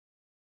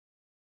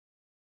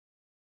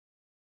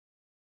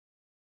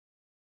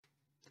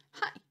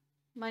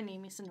My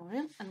name is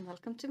Noril and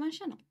welcome to my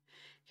channel.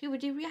 Here we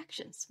do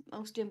reactions,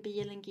 mostly on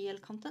BL and GL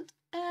content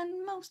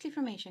and mostly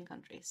from Asian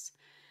countries.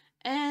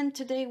 And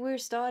today we're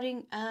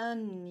starting a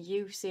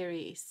new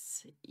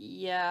series.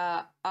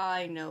 Yeah,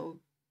 I know,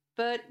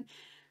 but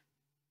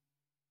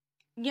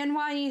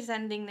Yanwai is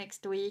ending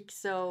next week,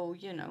 so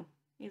you know,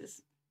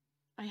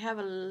 I have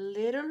a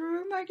little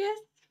room, I guess,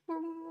 for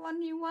one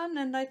new one,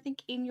 and I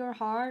think In Your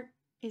Heart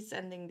is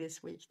ending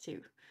this week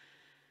too.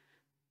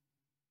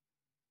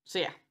 So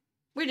yeah,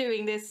 we're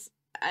doing this.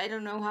 I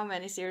don't know how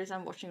many series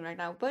I'm watching right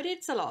now, but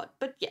it's a lot.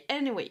 But yeah,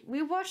 anyway,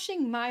 we're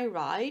watching My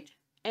Ride,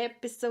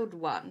 episode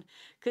 1,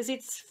 because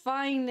it's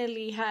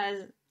finally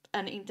has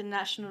an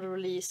international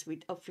release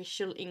with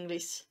official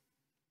English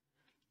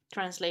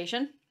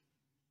translation.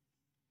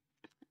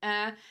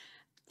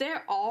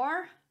 There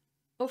are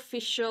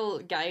official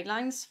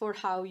guidelines for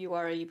how you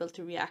are able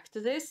to react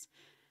to this.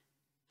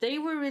 They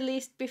were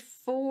released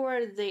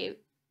before the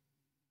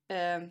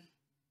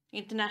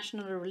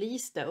international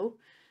release though,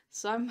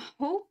 so I'm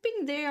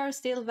hoping they are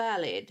still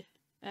valid.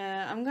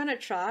 I'm gonna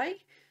try,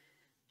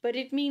 but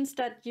it means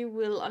that you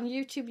will, on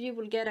YouTube, you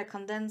will get a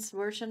condensed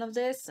version of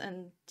this,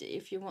 and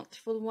if you want the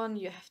full one,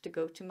 you have to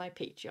go to my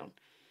Patreon.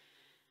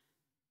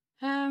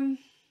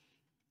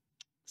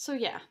 So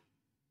yeah,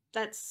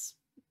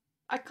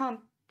 I can't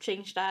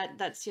change that.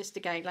 That's just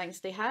the guidelines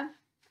they have.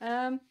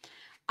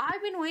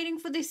 I've been waiting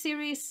for this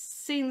series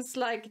since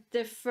like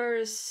the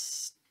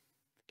first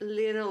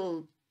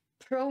little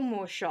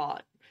promo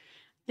shot.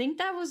 I think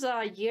that was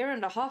a year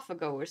and a half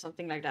ago or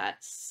something like that.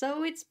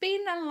 So it's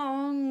been a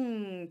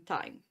long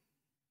time.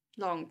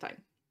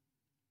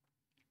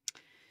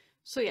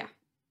 So yeah,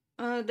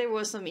 there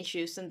were some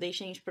issues and they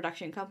changed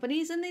production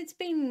companies, and it's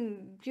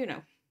been, you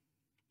know,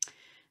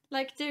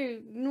 like there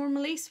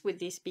normally is with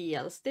these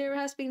BLs. There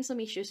has been some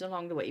issues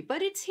along the way,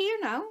 but it's here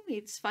now.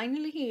 It's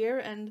finally here,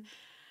 and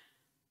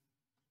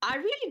I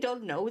really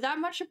don't know that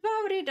much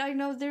about it. I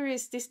know there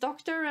is this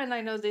doctor, and I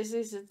know this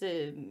is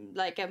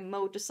like a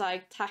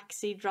motorcycle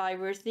taxi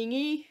driver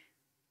thingy,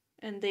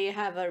 and they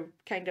have a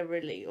kind of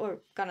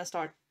gonna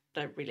start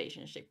a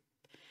relationship.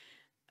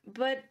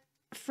 But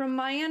from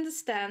my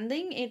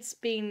understanding, it's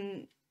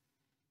been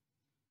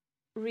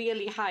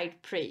really high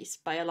praise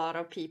by a lot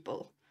of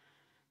people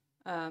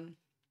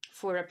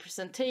for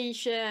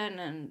representation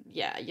and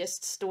yeah,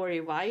 just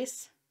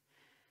story-wise.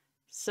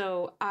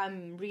 So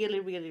I'm really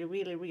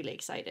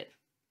excited.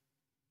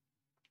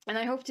 And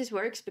I hope this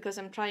works because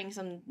I'm trying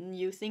some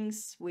new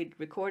things with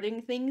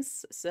recording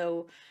things.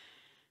 So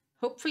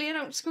hopefully I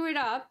don't screw it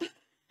up.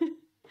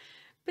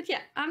 But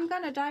yeah, I'm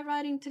gonna dive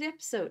right into the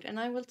episode and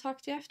I will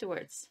talk to you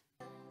afterwards.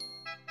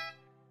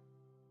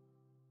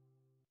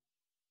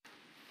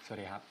 สวัส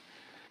ดีครับ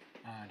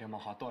เดี๋ยวหมอ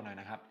ขอตรวจหน่อย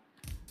นะครับ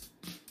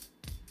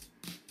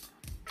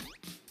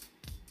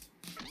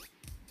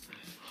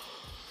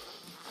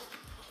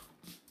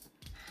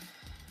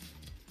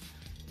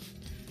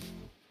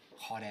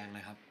คอแดงน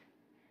ะครับ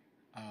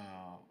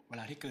เว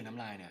ลาที่กลืนน้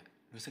ำลายเนี่ย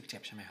รู้สึกเจ็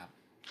บใช่ไหมครับ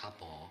ครับ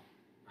หมอ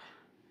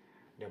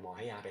เดี๋ยวหมอใ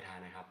ห้ยาไปทาน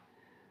นะครับ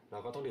เรา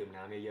ก็ต้องดื่ม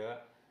น้ำเยอะ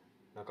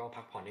ๆแล้วก็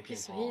พักผ่อนให้เพียง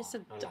พอ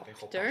นอนหลับให้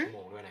ครบ8 ชั่วโ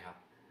มงด้วยนะครับ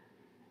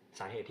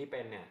สาเหตุที่เป็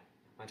นเนี่ย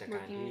มาจากก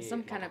ารที่เรา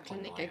พักผ่อน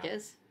น้อยครั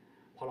บ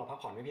พอเราพัก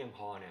ผ่อนไม่เพียงพ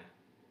อเนี่ย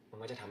มัน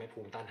ก็จะทำให้ภู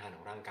มิต้านทานข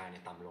องร่างกายเนี่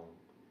ยต่ำลง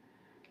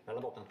แล้วร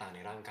ะบบต่างๆใน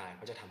ร่างกาย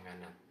ก็จะทำงาน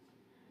หนัก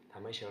ท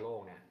ำให้เชื้อโร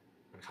คเนี่ย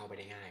มันเข้าไปไ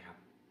ด้ง่ายครับ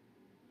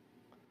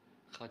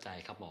เข้าใจ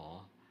ครับหมอ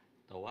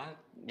แต่ว่า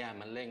ยา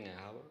มันเร่งน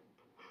ะครับ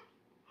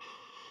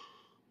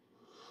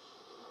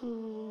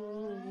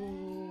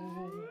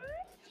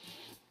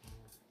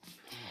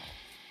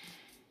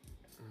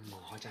หมอ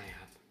เข้าใจค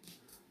รับ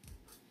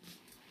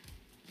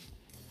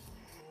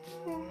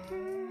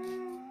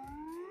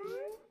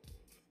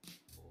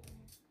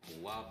ผม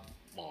ว่า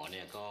หมอเ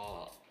นี่ยก็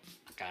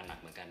อาการหนัก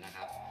เหมือนกันนะค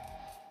รับ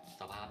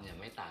สภาพเนี่ย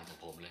ไม่ต่างจาก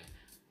ผมเลย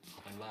เอา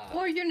เป็นว่า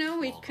Or you know,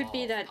 it could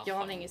be that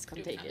yawning is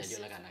contagious. เยอ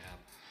ะแล้วกันนะครับ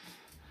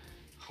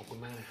ขอบคุณ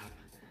มากนะครับ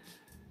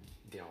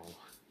เดี๋ยว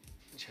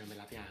เชิญไป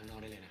รับยาข้างนอก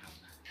ได้เลยนะครับ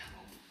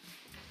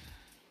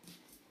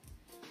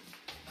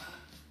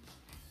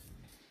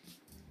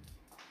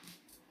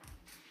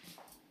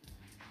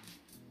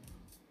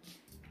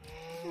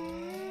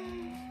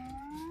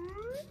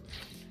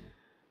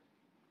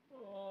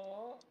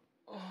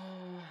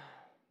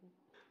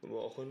บ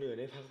อกคนอื่น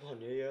ให้พักผ่อน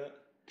เยอะ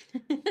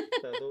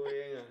ๆแต่ตัวเอ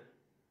งอะ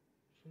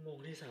ชั่วโมง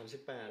ที่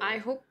38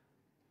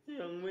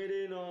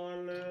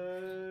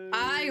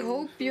 I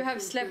hope you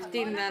have slept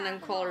in an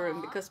on-call room,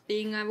 because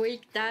being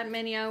awake that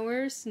many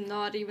hours,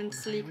 not even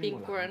sleeping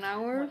for an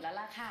hour,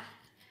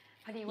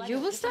 you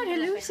will start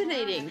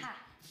hallucinating.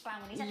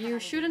 You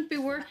shouldn't be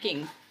working.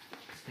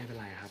 ไม่เป็น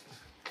ไรครับ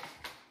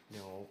เ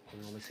ดี๋ยวผม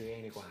ลงไปซื้อเอ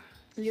งดีกว่า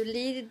You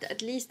need at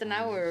least an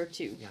hour or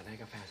two. อยากได้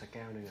กาแฟสักแ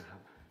ก้วนึงครั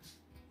บ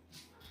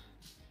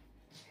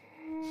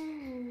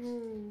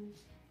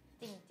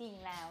จริง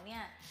ๆแล้วเนี่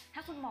ยถ้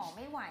าคุณหมอไ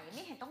ม่ไหวไ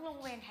ม่เห็นต้องลง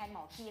เวรแทนหม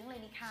อเคียงเลย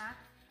นี่คะ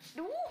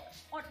ดู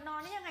อดนอน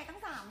ได้ยังไงตั้ง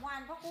3 วัน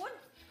พ่อคุณ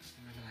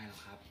ไม่เป็นไรหรอก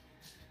ครับ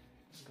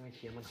ก็ไอ้เ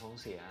คียงมันท้อง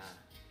เสีย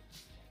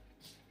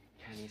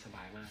แค่นี้สบ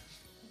ายมาก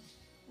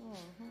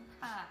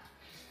ค่ะ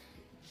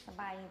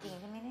บายจริงๆ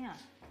ใช่ไหมเนี่ย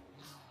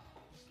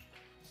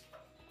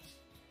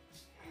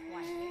ไหว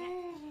ไหมเนี่ย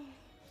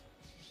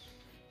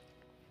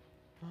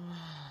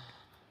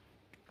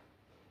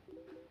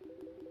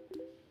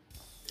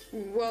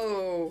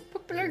Whoa,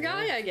 popular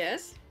guy, I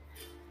guess.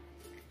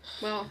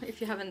 Well, if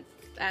you haven't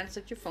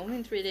answered your phone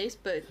in 3 days,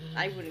 but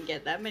I wouldn't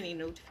get that many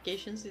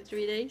notifications in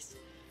 3 days.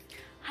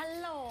 ฮัล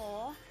โหล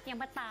ยัง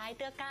มาตายเ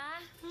ตือกา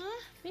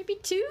Maybe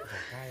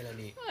 2? ใกล้แล้ว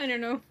นี่ I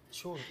don't know.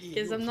 ช่วงอี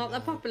Guess I'm not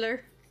that popular.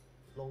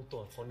 ลงตร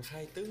วจคนไข้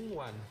ตึ้ง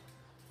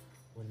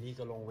วันนี้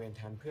ก็ลงเวรแ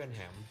ทนเพื่อนแ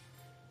หม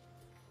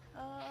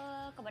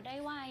ก็บ่ได้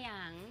ว่าอย่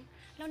าง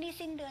แล้วนี่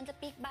สิ้นเดือนจะ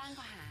ปิกบ้าน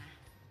ก็หา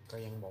ก็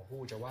ยังบอก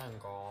ฮู้จะว่าง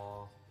ก็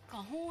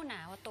หู้หนา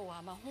ว่าตัว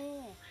บ่หู้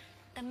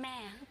แต่แม่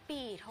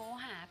ปีโทร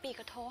หาปี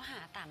ก็โทรหา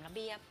ตามระเ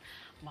บียบ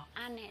บอก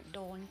อันเนี่ยโด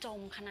นจม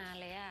ขนาด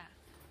เลยอะ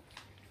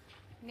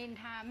นิน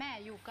ทาแม่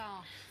อยู่ก่อ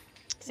น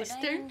บ่ได้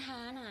Sister? นินทา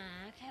หนา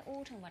แค่อู้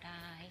ถึงบ่ไ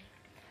ด้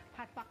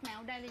ผัดปักแมว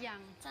ได้หรือยั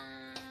ง เจ้า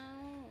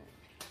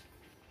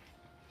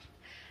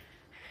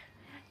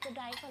จะไ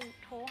ด้ก็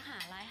โทรหา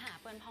ไลน์หา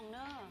เปิ้นพองเน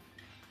อร์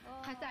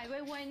เข้าใจไ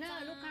วๆเนอะ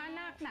ลูกค้า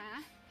นักหนา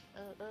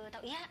เต่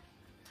าเอี้ย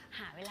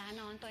หาเวลา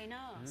นอนตัวเน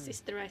อร์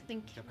Sister, I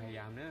think. จะพยาย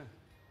ามเนอะ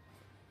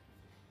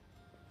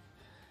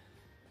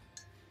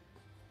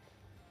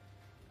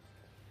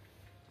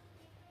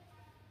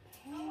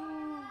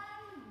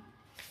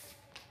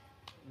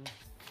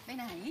ไป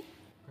ไหน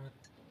ก็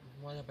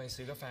ว่าจะไป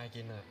ซื้อกาแฟ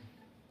กินอ่ะ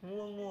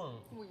ง่วง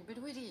อุ้ยไป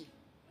ด้วยดิ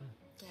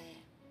แก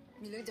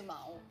มีเรื่องจะเม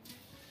า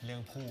เรื่อ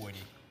งผู้อะ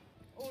ดิ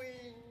อุ้ย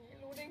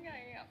รู้ได้ไง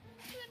อ่ะ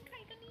เพื่อนใคร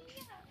กันนี่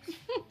อ่ะ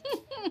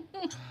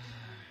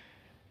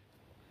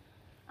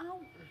เอ้า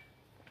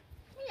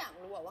ไม่อยาก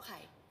รู้ว่าใคร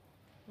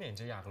ไม่เห็น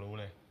จะอยากรู้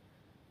เลย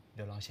เ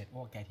ดี๋ยวรอเช็ดอ้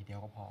วกแกทีเดียว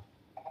ก็พอ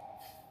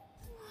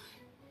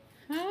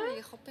ใคร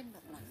เขาเป็นแบ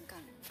บนั้นกั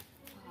น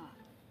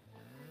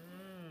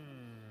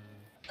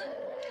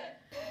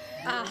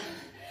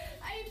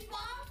ไอ้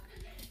ป๊อก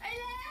ไอ้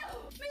แล้ว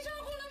ไม่ชอบ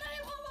คุณแล้วไม่ให้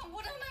ความหวังคุ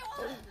ณทำไมวะ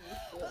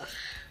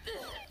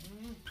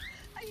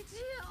ไอ้เ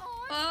จี๊ยโอ๊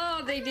ย Oh,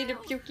 they did a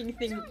puking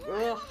thing.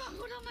 Ugh.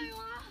 คุณทำไม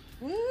วะ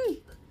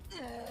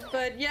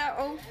But yeah,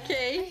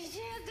 okay. เ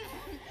จี๊ย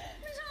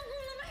ไม่ชอบคุ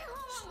ณแล้วไม่ให้คว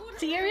ามหวังคุณ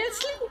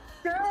Seriously?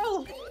 Girl!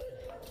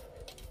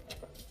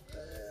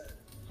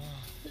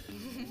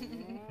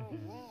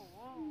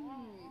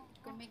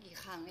 ก็ไม่กี่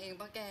ครั้งเอง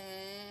ป่ะแก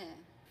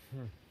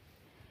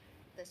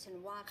แต่ฉัน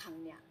ว่าครั้ง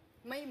เนี้ย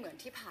ไม่เหมือน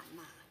ที่ผ่าน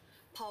มา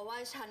เพราะว่า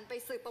ฉันไป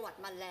สืบประวัติ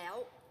มันแล้ว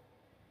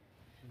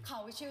เขา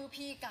ชื่อ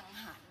พี่กัง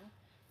หัน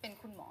เป็น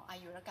คุณหมออา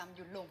ยุรกรรมอ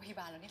ยู่โรงพยา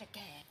บาลแล้วนี่แหละแ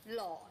ก ห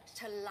ล่อ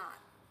ฉลาด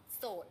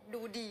โสด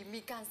ดูดี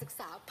มีการศึก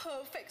ษาเพอ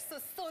ร์เฟกต์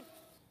สุด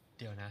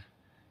เดี๋ยวนะ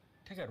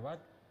ถ้าเกิดว่า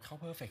เขา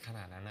เพอร์เฟกต์ขน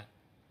าดนั้นอะ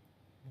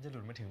มันจะหลุ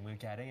ดมาถึงมือ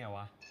แกได้ไง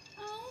วะ ๆ เ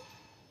อ้า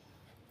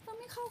แล้ว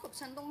ไม่เข้ากับ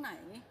ฉันตรงไหน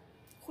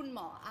คุณหม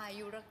ออา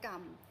ยุรกรร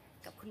ม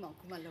กับคุณหมอ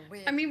กุมารเว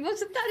ช I mean,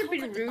 wasn't that a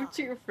bit rude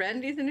to your friend?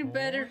 Isn't it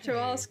better to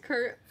ask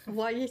her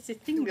why is he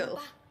single?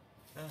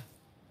 เ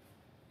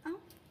อ้า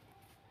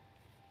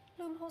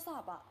ลืมโทรศั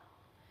พท์อ่ะ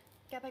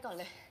แกไปก่อน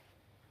เลย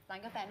ร้าน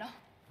กาแฟเนาะ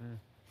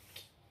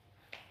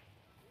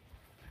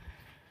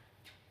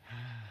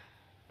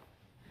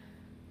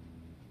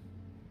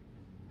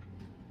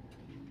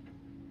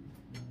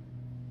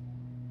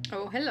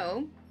Oh, hello.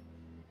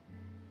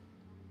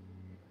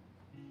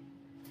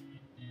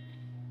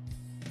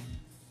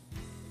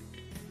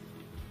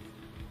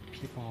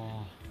 พี่ปอ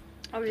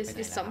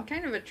Obviously, some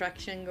kind of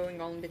attraction going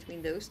on between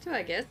those two,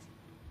 I guess.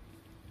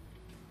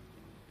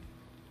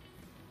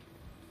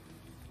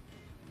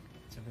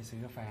 จะไปซื้อ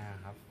กาแฟ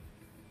ครับ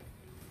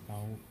แล้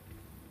ว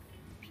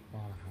พี่ป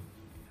อล่ะครับ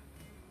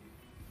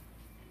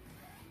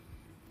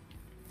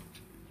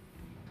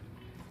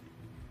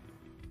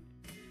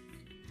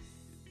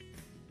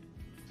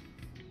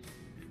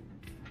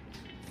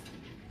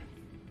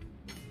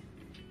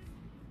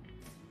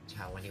เ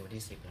ช้าวันนี้วัน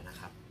ที่10แล้วนะ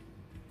ครับ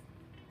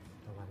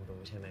ตะวันรู้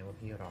ใช่ไหมว่า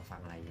พี่รอฟั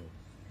งอะไรอยู่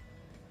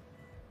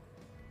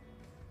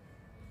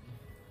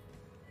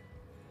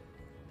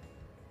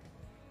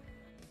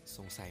ส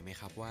งสัยไหม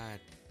ครับว่า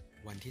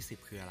วันที่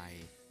10คืออะไร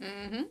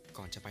Mm-hmm.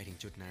 ก่อนจะไปถึง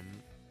จุดนั้น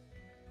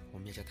ผ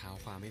มอยากจะเท้า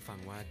ความให้ฟัง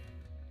ว่า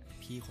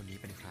พี่คนนี้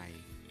เป็นใคร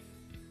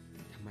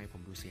ทำไมผ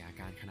มดูเสียอา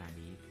การขนาด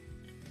นี้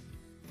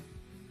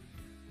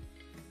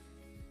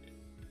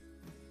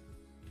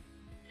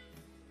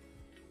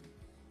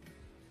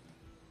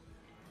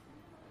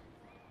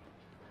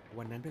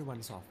วันนั้นเป็นวัน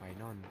สอบไฟ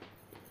นอล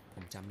ผ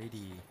มจำได้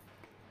ดี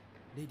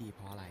เพ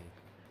ราะอะไร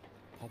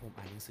เพราะผม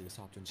อ่านหนังสือส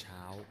อบจนเช้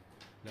า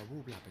แล้ววู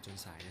บหลับไปจน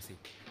สายนะสิ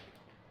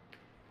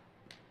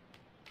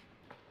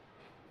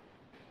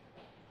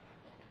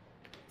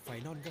ไฟ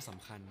นอลก็ส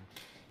ำคัญ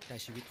แต่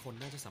ชีวิตคน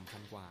น่าจะสำคั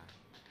ญกว่า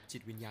จิ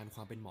ตวิญญาณคว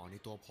ามเป็นหมอใน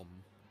ตัวผม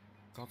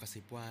ก็กระ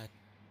ซิบว่า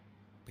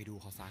ไปดู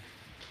เขาซะ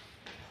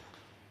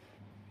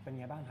เป็น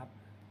ไงบ้างครับ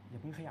อย่า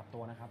เพิ่งขยับตั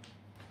วนะครับ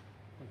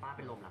คุณป้าเ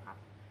ป็นลมเหรอครับ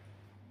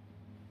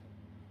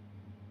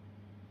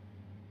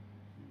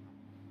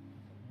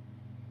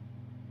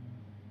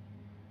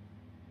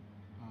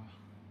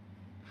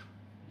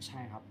ใช่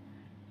ครับ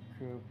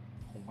คือ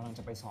ผมกำลังจ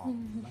ะไปสอบ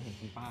แล้วเห็น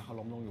คุณป้าเขา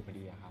ล้มลงอยู่พอ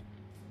ดีอะครับ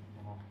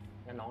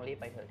งั้ งั้นน้องรีบ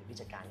ไปเถอะเดี๋ยวพี่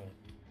จัดการเอง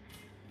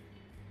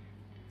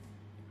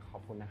ขอ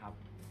บคุณนะครับ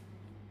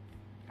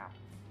ครับ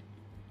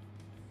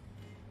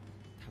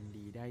ทำ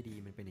ดีได้ดี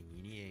มันเป็นอย่าง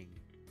นี้นี่เอง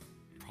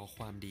เพราะค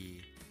วามดี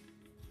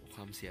คว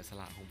ามเสียส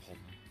ละของผม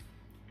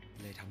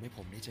เลยทำให้ผ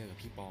มได้เจอกับ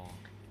พี่ปอ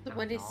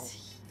What is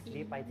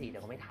รีบไปสิเดี๋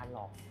ยวก็ไม่ทันหร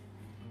อก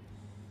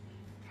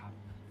ครับ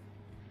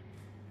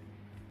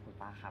คุณ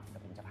ป้าครับเดี๋ย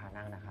วผมจะพา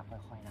นั่งนะครับค่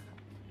อยๆนะครับ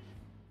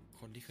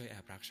คนที่เคยแอ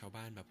บรักชาว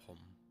บ้านแบบผม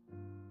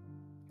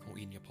คง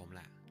อินกับผมแ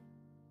หละ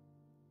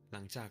ห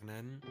ลังจาก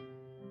นั้น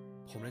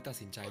ผมเลยตัด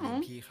สินใจเลี้ยง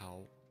พี่เขา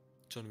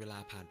จนเวลา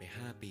ผ่านไป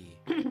5 ปี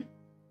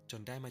จ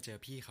นได้มาเจอ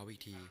พี่เขาอี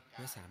กทีเ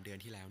มื่อ3 เดือน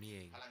ที่แล้วนี่เอ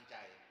ง พลังใจ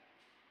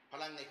พ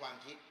ลังในความ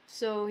คิด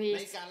So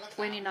he's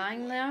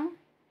 29 now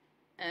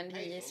and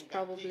he is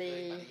probably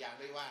 23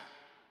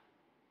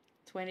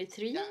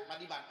 จะป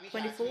ฏิบัติวิช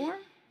าชีพ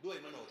 24ด้วย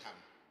มโนธรรม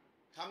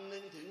คำนึ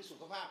งถึงสุ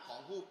ขภาพของ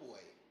ผู้ป่ว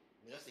ย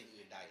เหนือสิ่ง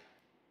อื่นใด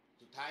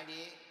สุดท้าย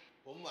นี้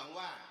ผมหวัง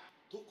ว่า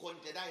ทุกคน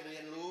จะได้เรี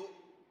ยนรู้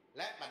แ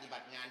ละปฏิบั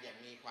ติงานอย่าง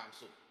มีความ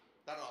สุข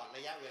ตลอดร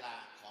ะยะเวลา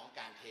ของก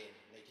ารเทรน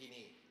ในที่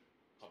นี่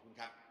ขอบคุณ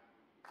ครับ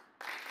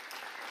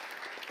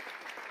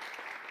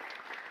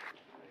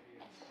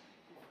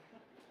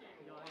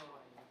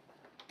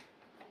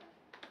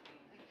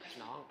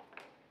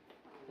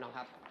น้องค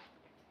รับ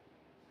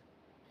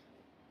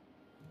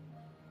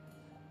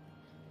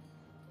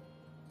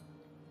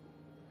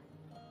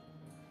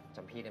จ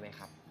ำพี่ได้ไหม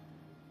ครับ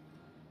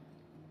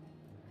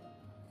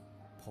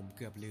ผมเ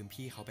กือบลืม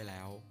พี่เขาไปแ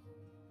ล้ว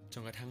จ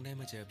นกระทั่งได้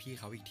มาเจอพี่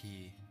เขาอีกที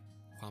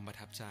ความประ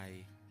ทับใจ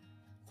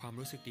ความ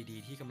รู้สึกดี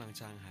ๆที่กำลัง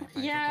จางหายไปก็ก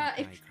ลับ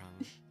มาอีกครั้ง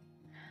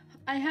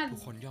I had ทุ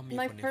กคนย่อมมี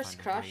my คนใน first ฝั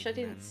น crush. I ของตัวเ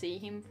อง didn't see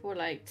him for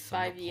like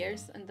 5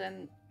 years, and then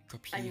ก็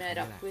พี่ I เขา met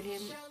นี่ up แหละ with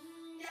him.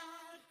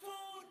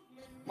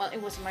 Well, it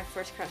wasn't my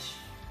first crush.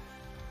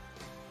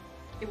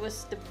 It was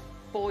the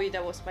boy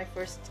that was my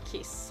first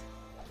kiss.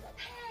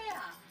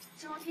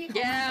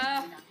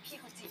 Yeah,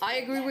 I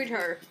agree with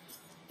her.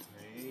 เ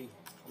ฮ้ย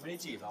เขาไม่ได้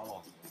จีบเราหรอ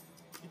ก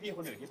พี่ๆค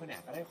นอื่นที่แผน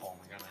กก็ได้ของเห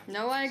มือนกันนะ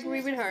No, I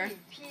agree with her.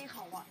 พี่เข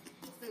าอะ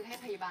ซื้อให้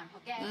พยาบาลเพรา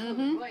ะแก้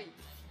Mhm. ด้วย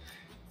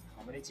เขา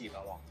ไม่ได้จีบเร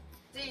าหรอก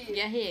จีบ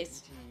Yeah, he is.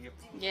 จีบ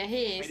Yeah,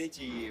 he ไม่ได้ is.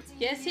 จีบ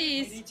Yes, he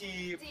ไม่ได้ is. จี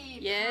บ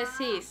Yes,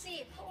 he is. จี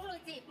บเขาหรือ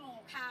จีบหนู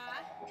คะ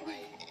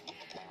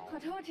ขอ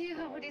โทษที่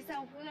ค่ะพอดีแซ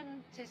วเพื่อน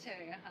เฉ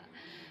ยๆอะค่ะ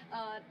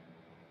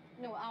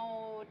หนูเอา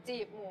จี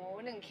บหมู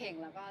1 เข่ง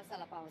แล้วก็ซา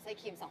ลาเปาไส้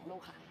ครีม2 ลู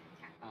กค่ะ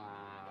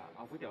เอ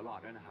าก๋วยเตี๋ยวหลอด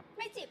ด้วยนะครับ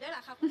ไม่จีบด้วยเหร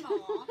อคะคุณหมอ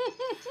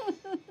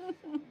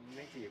ไ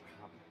ม่จีบ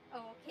ครับ โอ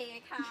เค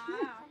ค่ะ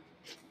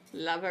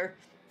Love her.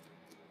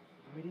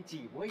 ไม่ได้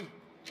จีบเว้ย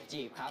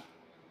จีบครับ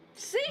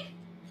See?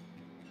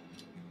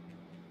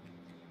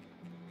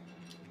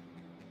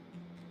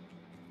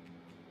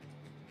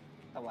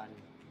 ตะวัน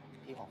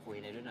พี่ขอคุย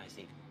อะไรด้วยหน่อย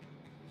สิ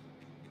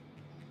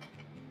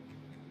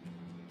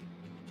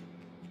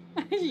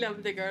I love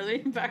the girl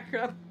in the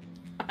background.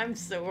 I'm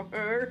so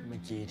hurt. เมื่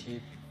อกี้ที่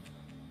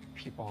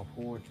พี่ปอ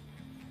พูด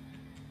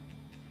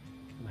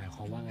หมายคว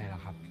ามว่าไงล่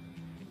ะครับ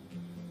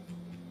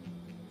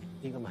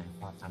พี่ก็หมายค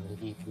วามตามที่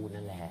พี่พูด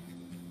นั่นแหละ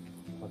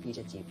ว่าพี่จ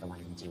ะจีบตะวัน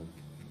จริง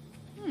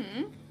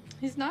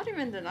He's not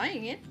even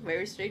denying it.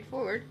 Very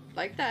straightforward,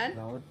 like that.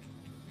 แล้ว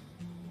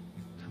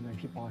ทำไม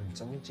พี่ปอถึงจ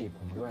ะต้องจีบผ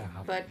มด้วยอะค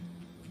รับ But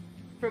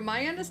from my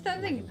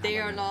understanding, they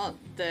are not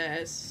the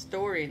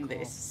story in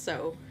this. So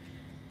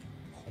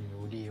ผม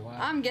รู้ดีว่า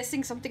I'm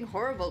guessing something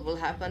horrible will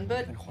happen.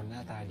 But เป็นคนหน้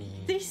าตาดี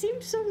they seem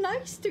so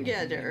nice ไม่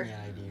together. มีอ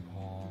ะไรดีพ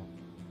อ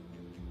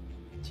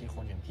ที่ค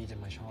นอย่างพี่จะ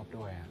มาชอบ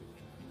ด้วยอะ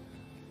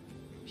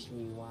ๆ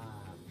พี่ว่า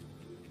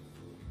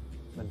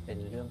มันเป็น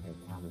เรื่องของ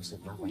ความรู้สึก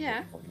มากกว่าเห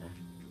Yeah. ตุผลนะ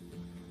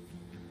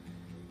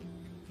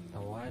แต่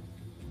ว่า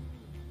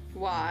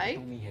Why?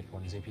 ต้องมีเหตุผ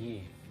ลสิพี่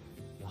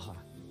หรอ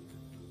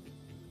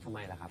ทำไม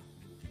ล่ะครับ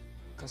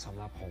ก็สำ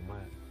หรับผมอ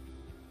ะ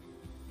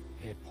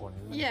เหตุผล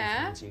มัน Yeah.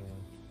 เป็นจริง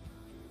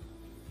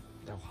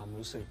แต่ความ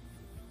รู้สึก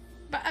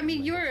But I mean,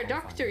 you're a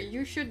doctor.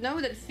 You should know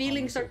that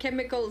feelings are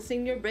chemicals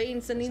in your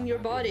brains and in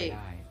your สามารถเปลี่ body. ยนไป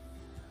ได้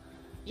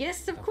Yes,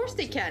 of course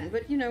they can.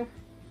 But you know,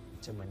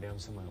 จะเหมือนเดิม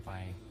เสมอไป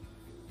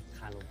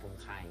ค่าลงทุน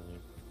ค่าอย่างนี้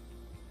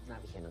น่า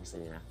ไปเขียนหนังสื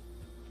อนะ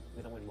ไม่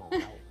ต้องเป็นหมอแ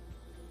ล้ว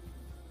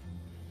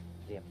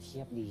เปรียบเที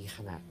ยบดีข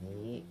นาด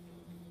นี้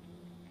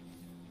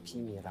พี่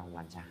มีราง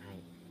วัลจะให้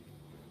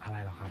อะไร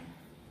หรอครับ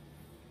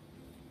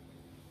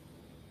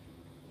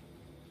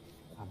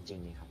ความจริง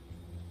นี่ครับ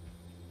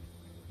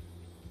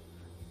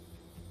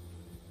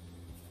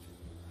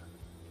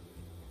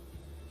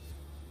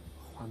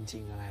ความจริ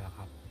งอะไรหรอค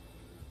รับ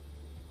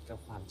ก็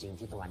ความจริง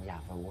ที่ตะวันอยา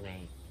กรู้ไง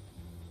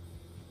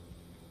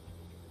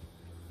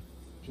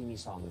พี่มี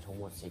ซองอยู่ทั้ง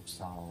หมด10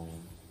 ซอง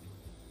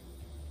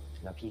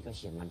แล้วพี่ก็เ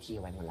ขียนวันที่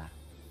ไว้หมดละ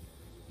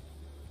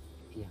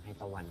พี่อยากให้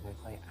ตะวันค่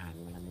อยๆ อ่าน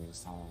วันละ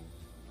1 ซอง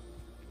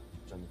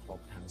จนครบ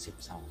ทั้ง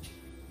10 ซอง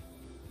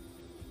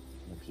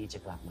เดี๋ยวพี่จะ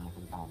กลับมาเอาค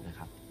ำตอบนะ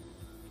ครับ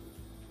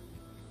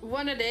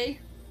one a day,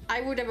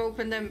 I would have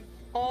opened them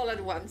all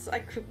at once. I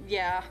could,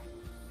 yeah.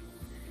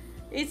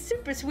 It's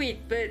super sweet,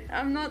 but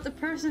I'm not the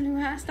person who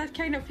has that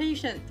kind of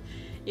patience.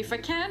 If I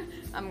can,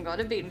 I'm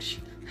gonna binge.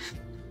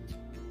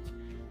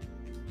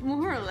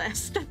 More or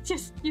less. That's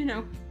just, you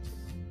know.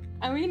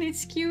 I mean,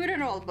 it's cute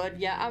and all, but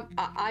yeah,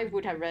 I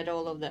would have read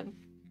all of them.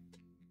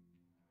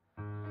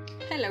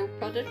 Hello,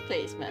 product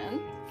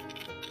placement.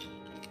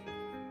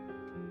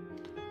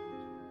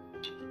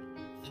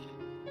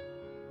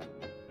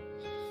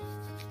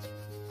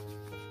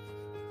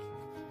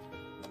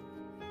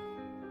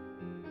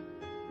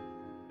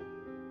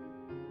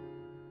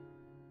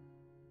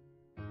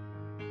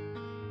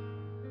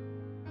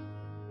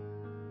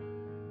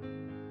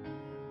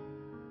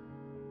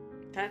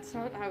 That's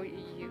not how you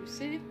use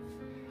it.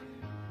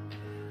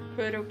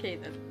 But okay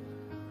then.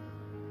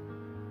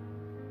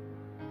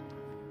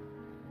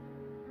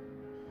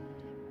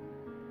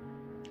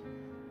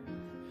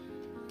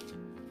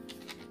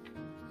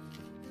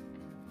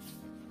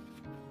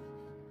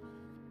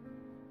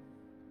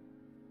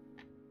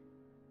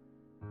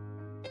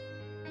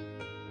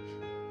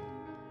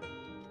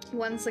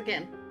 Once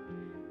again,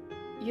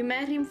 you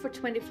met him for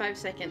 25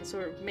 seconds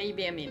or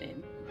maybe a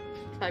minute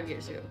 5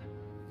 years ago.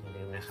 อย่า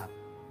ลืมนะครับ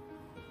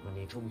วัน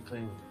นี้ทุ่มค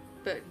รึ่ง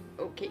But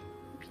okay.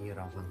 พี่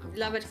รอฟังคำตอบ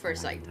Love at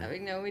first sight. I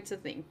know it's a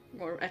thing.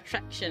 Or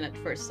attraction at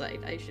first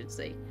sight, I should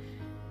say.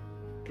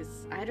 Because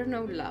I don't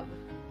know love.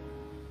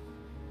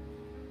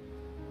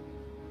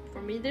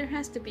 For me, there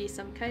has to be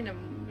some kind of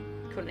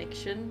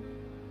connection.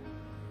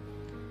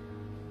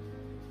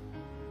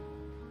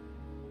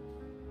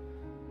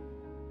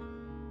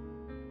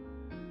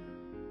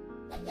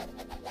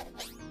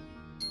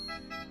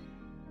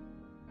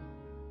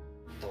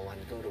 Tawan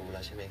ก็รู้แ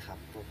ล้วใช่ไหมครับ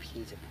ว่า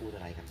พี่จะพูดอ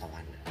ะไรกับตะวั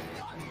นนะ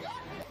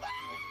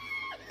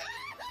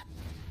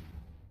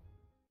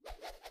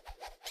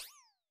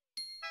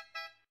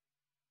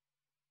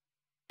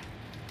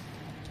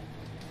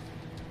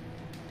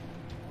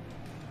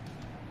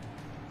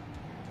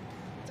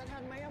จะทั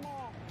นไหมอะหมอ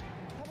ก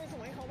ถ้าไปส่ง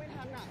ให้เขาไม่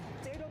ทันอะ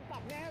เจ๊โดนปรั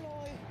บแน่เล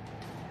ย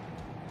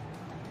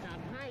จัด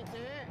ให้เ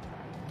จ๊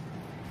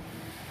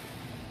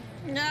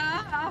No.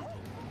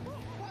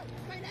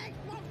 ไฟแดง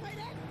บอกไฟ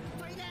แดง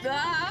ไฟแดง No.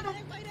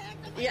 ไฟแดง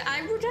Yeah, I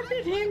would have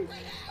been him.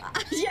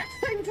 Yeah,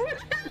 I would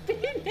have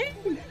been him.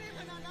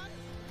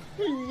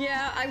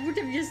 Yeah, I would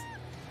have just.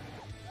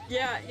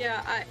 Yeah,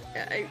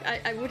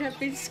 I would have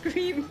been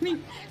screaming.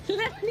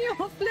 Let me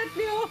off, let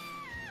me off.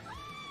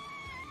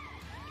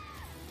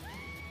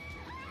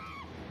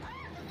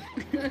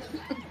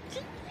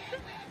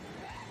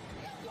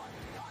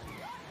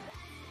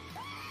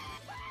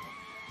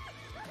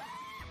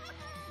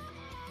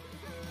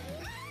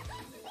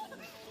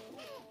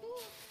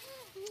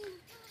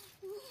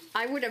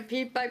 I would have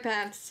peed my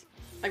pants.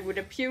 I would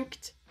have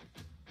puked.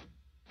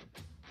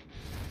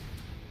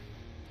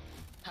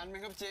 ทันไหม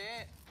ครับเจ๊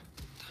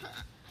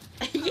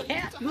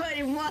Yeah, but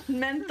in what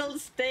mental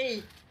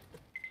state?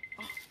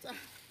 จ้ะ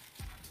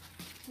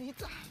นี่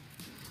จ้ะ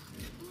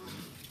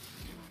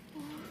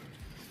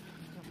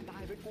เกือบตา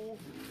ยไปกู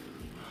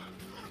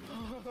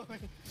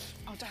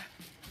เอาจ้ะ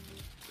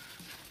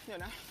เดี๋ยว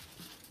นะ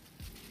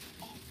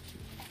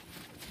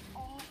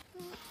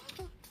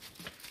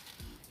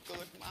เกิ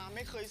ดมาไ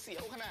ม่เคยเสีย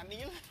วขนาด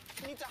นี้เลย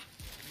นี่จ้ะ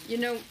You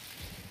know,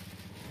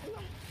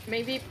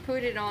 maybe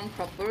put it on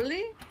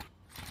properly.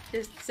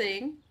 Just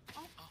saying.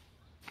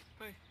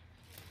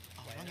 เอ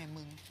าแล้วไง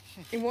มึง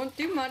It won't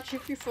do much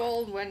if you fall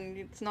when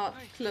it's not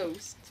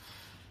closed.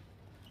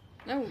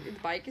 No, the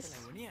bike is.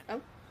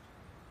 Oh,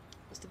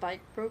 was the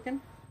bike broken?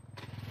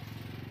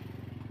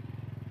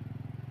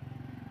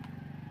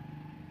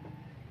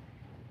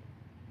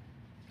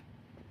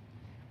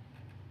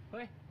 เ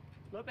ฮ้ย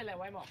รถเป็นไร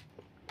ไว้หมอก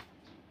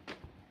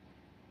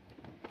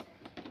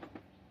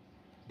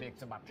เบรก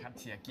สะบัดคัด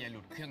เสียเกียร์ห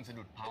ลุดเครื่องสะ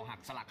ดุดเผาหัก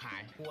สลักหา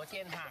ย หัวเที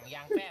ยนห่างย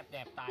างแฟบแด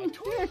บตาย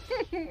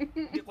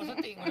เดี๋ยวกูส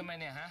ติงทำไม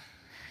เนี่ยฮะ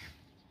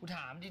กูถ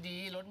ามดี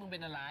ๆรถมึงเป็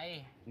นอะไร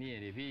นี่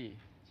ดิพี่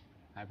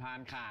สายพาน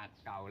ขาด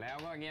เก่าแล้ว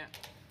ก็เงี้ย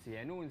เสีย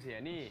นู่นเสีย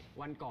นี่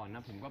วันก่อนน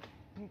ะผมก็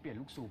เพิ่งเปลี่ยน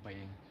ลูกสูบไปเ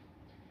อง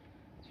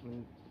มัน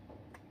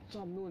ซ่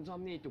อมนู่นซ่อ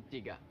มนี่จุกจิ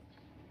กอ่ะ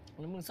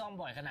แล้วมึงซ่อม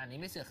บ่อยขนาดนี้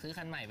ไม่เสือกซื้อ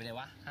คันใหม่ไปเลย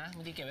วะฮะมึ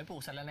งจะเก็บไว้ปลู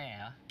กสะระแหน่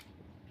เหรอ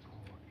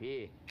พี่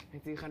ให้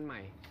ซื้อคันให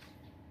ม่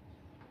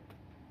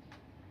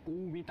กู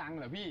มีตังค์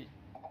เหรอพี่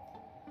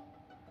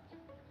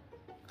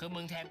คือมึ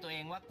งแทนตัวเอ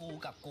งว่ากู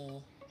กับกู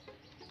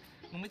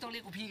มึงไม่ต้องเรี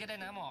ยกกูพี่ก็ได้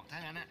นะหมอกถ้า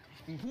งั้นอะ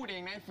มึงพูดเอ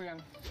งนะเฟือง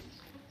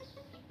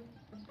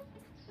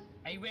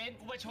ไอเวน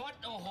กูประชด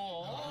โอ้โห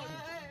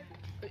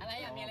อะไร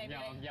อะมีอะไร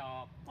หยอ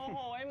ก โอ้โห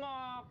ไอ้หมอ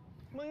ก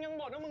มึงยัง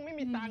บ่นว่ามึงไม่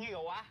มีตังค์อีกเหร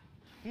อวะ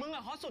มึงอ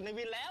ะฮอตสุดใน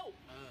วินแล้ว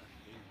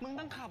มึง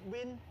ต้องขับ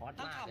วิน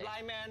ต้องขับไล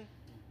น์แมน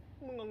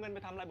มึงเอาเงินไป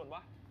ทำอะไรหมดว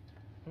ะ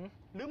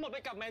หรือหมดไป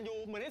กับแมนยู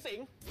เหมือนไอ้สิง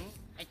ห์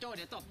ไอ้โจ้เ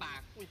ดี๋ยวตบปา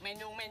กแมน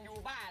ยู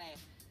บ้าอะไร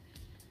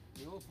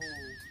ลิเวอร์พู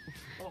ล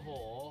โอ้โห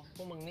พ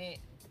วกมึงนี่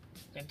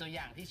เป็นตัวอ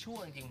ย่างที่ชั่ว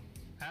จริง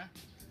ฮะ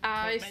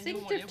I think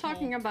they're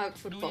talking about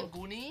football.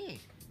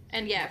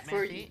 And yeah,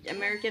 for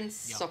American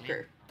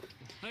soccer.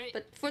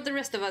 But for the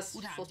rest of us,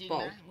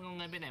 football. มึงเอาเ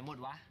งินไปไหนหมด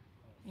วะ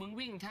มึง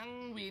วิ่งทั้ง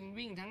วิน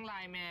วิ่งทั้งไล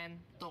น์แมน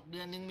ตกเดื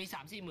อนนึงมี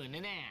 3-4 หมื่น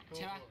แน่ๆใ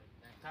ช่ป่ะ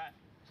ถ้า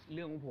เ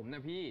รื่องของผมน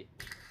ะพี่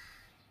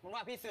มึงว่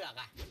าพี่เสือก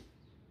อะ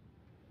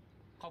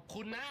ขอบ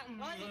คุณนะ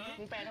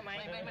มึงแปลทำไม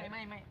ไ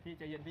ม่พี่ใ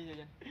จเย็น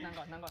นั่ง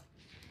ก่อน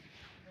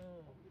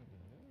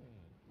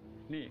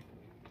นี่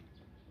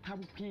ถ้า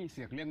พวกพี่เ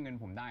สือกเรื่องเงิน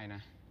ผมได้น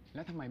ะแ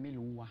ล้วทำไมไม่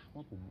รู้วะ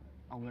ว่าผม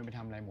เอาเงินไปท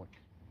ำอะไรหมด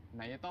ไห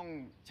นจะต้อง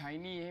ใช้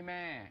หนี้ให้แ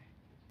ม่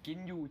กิน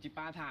อยู่จิป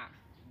าถะ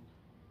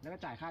แล้วก็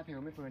จ่ายค่าเทอ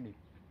มไม่เฟิร์นอีก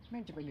แม่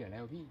งจะไปเหลืออะไร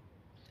วะพี่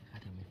ค่า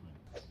เทอมไม่เฟิร์น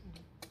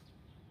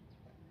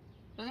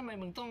แล้วทำไม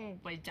มึงต้อง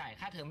ไปจ่าย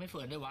ค่าเทอมไม่เ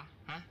ฟิร์นด้วยวะ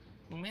ฮะ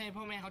มึงไม่ให้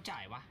พ่อแม่เขาจ่า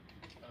ยวะ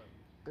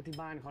ก็ที่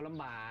บ้านเขาล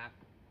ำบาก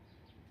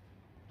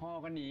พ่อ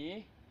ก็หนี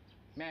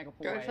แม่ก็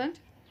ป่วย Girlfriend?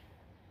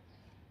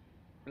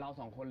 เรา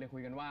สองคนเลยคุ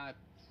ยกันว่า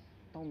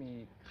ต้องมี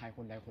ใครค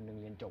นใดคนหนึ่ง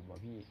เรียนจบว่ะ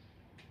พี่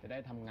จะได้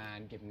ทำงาน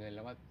เก็บเงินแ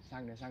ล้วก็สร้า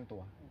งเนื้อสร้างตั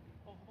ว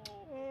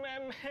แม่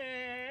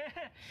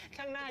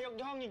ช่างหน้ายก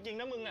ย่องจริงๆ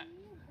นะมึงอะ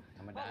ธ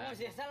รรมดาเ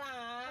สียสละ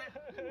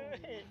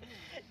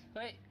เ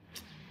ฮ้ย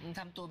มึง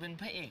ทำตัวเป็น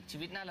พระเอกชี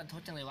วิตน่ารันท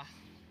ดจังเลยวะ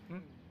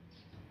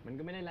มัน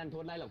ก็ไม่ได้รันท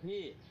ดอะไรหรอก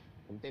พี่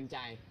ผมเต็มใจ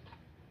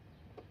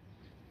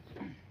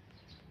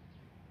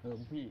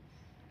พี่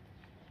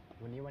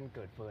วันนี้วันเ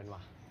กิดเฟิร์นว่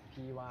ะ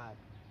พี่ว่า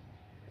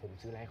ผม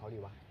ซื้ออะไรให้เขาดี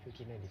วะช่วย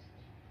คิดหน่อยดิ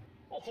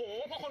โอ้โห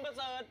พอคนประเ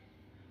สริฐ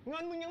เงิ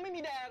นมึงยังไม่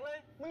มีแดกเลย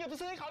มึงอยากไป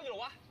ซื้อให้เขาอยู่หรอ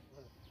วะ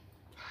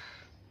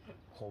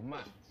ผม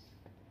อ่ะ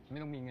ไม่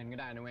ต้องมีเงินก็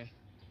ได้นะเว้ย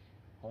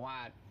เพราะว่า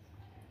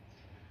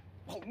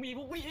ผมมีพ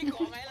วกพี่ก่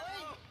อนไงล่ะ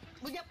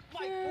มึงอย่าป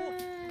ล่อยกู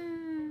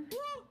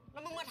แล้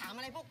วมึงมาถามอ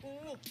ะไรพวกกู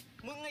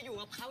มึงอยู่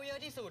กับเขาเยอะ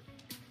ที่สุด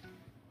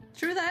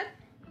True that.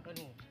 ก็ห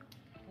นู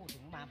พูดถึ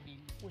งมาพอดี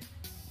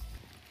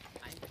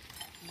ไอ้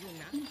ยุ่ง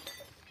นะ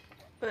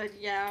But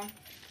yeah.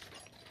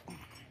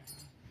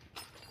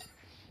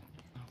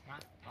 มา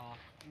ต่อ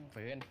เ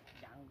ฟิร์น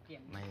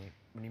ไม่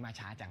วันนี้มา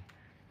ช้าจัง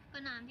ก็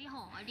น้ำที่ห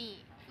อดิ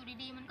อยู่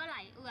ดีๆมันก็ไหล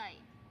เอื่อย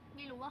ไ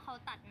ม่รู้ว่าเขา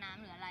ตัดน้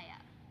ำหรืออะไรอ่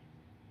ะ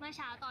เมื่อเ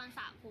ช้าตอนส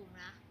ระผม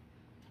นะ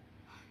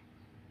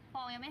ฟ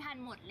องยังไม่ทัน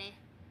หมดเลย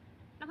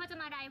แล้วพอจะ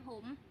มาไดผ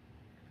ม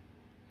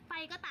ไฟ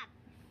ก็ตัด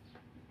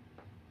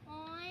โ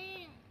อ๊ย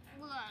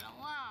เบื่อแล้ว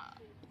อ่ะ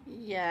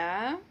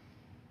Yeah.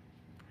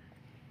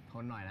 ท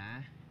นหน่อยนะ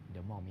เดี๋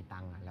ยวมองมีตั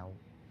งค์แล้ว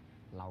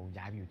เรา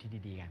ย้ายไปอยู่ที่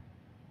ดีๆกัน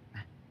น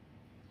ะ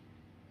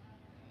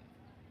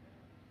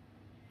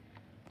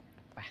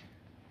ไป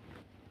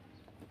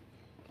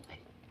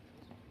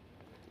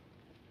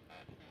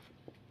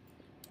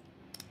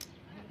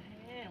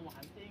หวา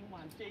นจ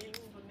ริง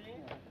คนนี้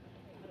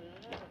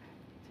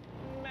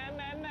แม่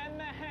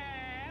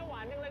หวา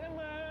นจังเลยนะ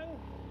มึง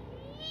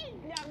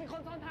อยากมีค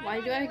นซ้อนท้าย Why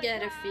do I get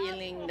a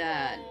feeling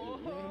that?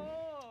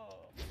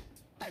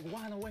 แต่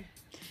ว่านะเว้ย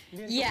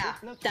Yeah,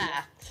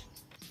 that.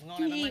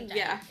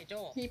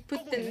 He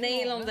put the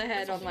nail on the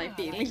head on my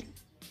feeling.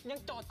 ยัง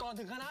จอดก่อน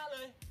ถึงคณะเล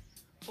ย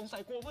สงสั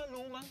ยกลัวเพื่อน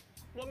รู้มั้ง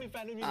ว่ามีแฟ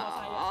นเป็นวินมอเตอร์ไ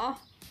ซค์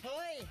เ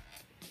ฮ้ย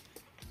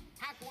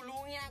ถ้ากูรู้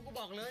เนี่ยกู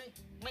บอกเลย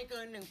ไม่เกิ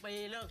น1 ปี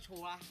เลิกชั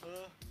วร์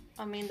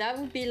I mean, that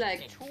would be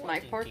like my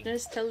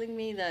partners telling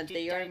me that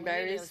they are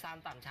embarrassed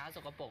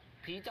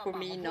for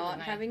me not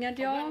having a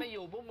job,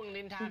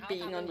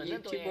 being on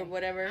YouTube or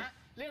whatever.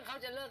 เรื่องเขา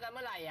จะเลิกกันเ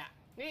มื่อไหร่อ่ะ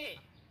นี่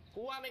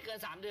กูว่าไม่เกิน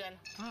3 เดือน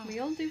We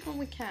all do what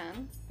we can.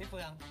 พี่เฟื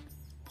อง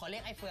ขอเรี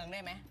ยกไอ้เฟืองได้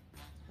ไหม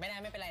ไม่ได้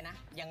ไม่เป็นไรนะ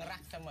ยังรั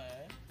กเสมอ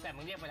แต่มึ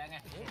งเรียกไปแล้วไง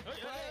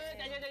ใ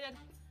จเย็น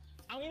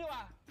เอางี้ดีก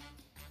ว่า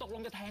ตกล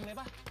งจะแทงเลย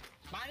ป่ะ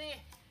มาดิ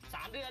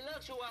3 เดือนเลิ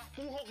กชัวร์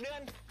กู6 เดือ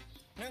น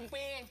1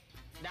 ปี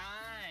ไ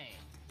ด้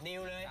ดิ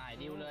วเลย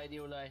ดิว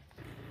เลย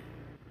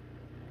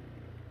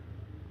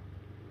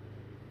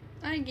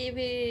I give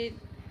it.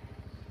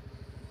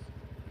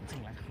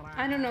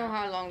 I don't know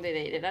how long they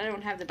dated. I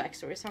don't have the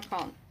backstory, so I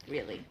can't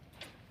really.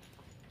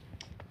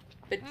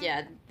 But yeah,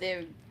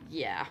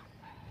 yeah.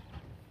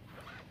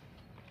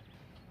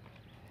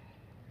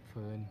 เ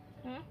ฟิร์น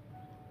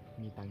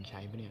มีตังค์ใช้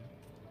ปะเนี่ย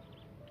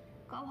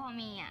ก็พอ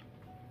มีอ่ะ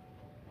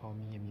พอ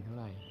มีเท่า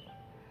ไหร่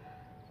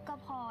ก็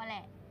พอแหล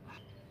ะ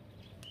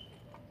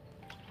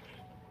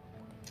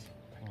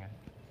งั้น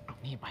เอา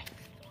นี่ไป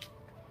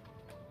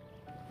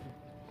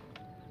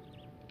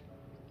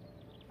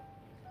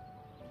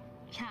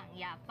ฉ่าง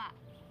ยับอ่ะ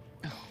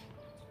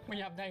ไม่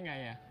ยับได้ไง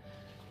อ่ะ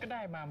ก็ไ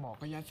ด้มาหมอ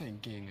ก็ยัดใส่กา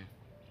งเกงอ่ะ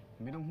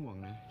ไม่ต้องห่วง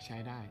นะใช้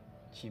ได้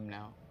ชิมแ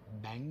ล้ว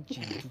แบงค์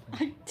ชิมทุกคน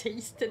I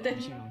tasted it ไ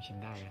ม่ใช่ลองชิม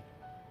ได้นะ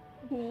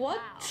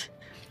What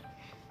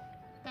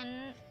งั้น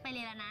ไปเ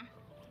รียนแล้วนะ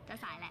จะ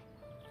สายแหละ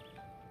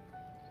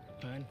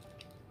เฟิร์น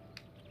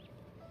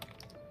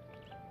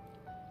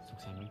สุข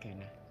สันต์วันเกิด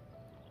นะ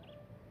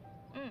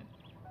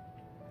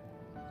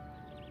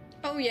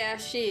Oh yeah,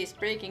 she's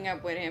breaking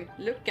up with him.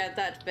 Look at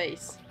that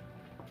face.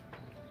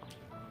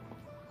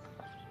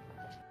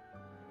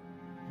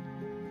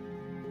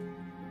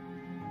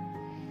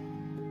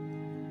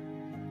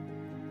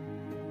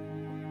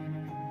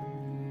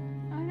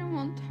 I don't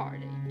want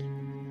heartache.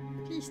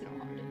 Please no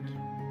heartache.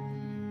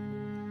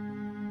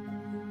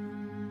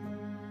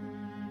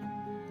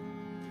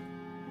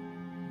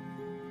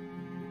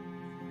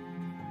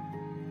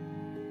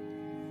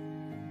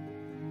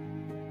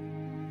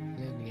 เ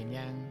ลิกเรียน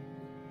ยัง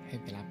ให้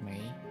ไปรับไหม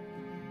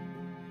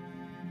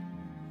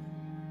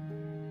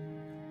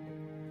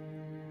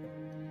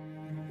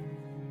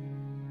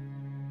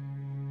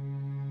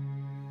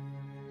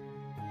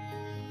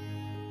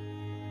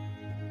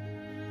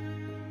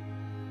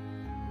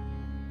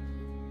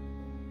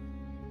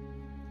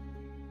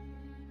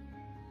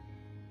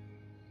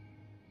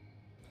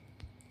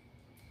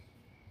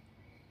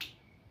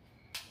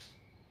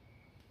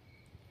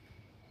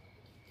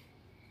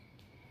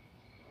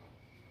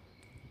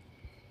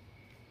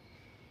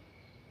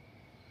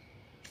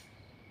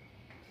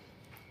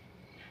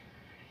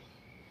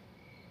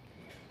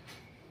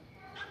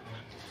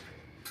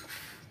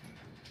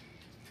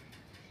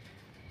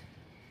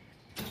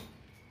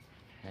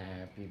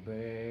Happy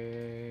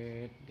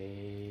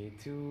birthday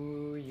to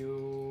you.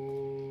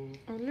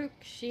 Oh look,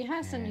 she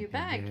has a new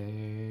bag.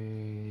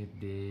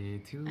 Birthday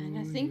to And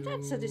I think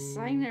that's a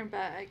designer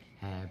bag.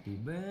 Happy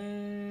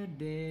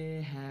birthday,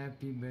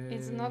 happy birthday.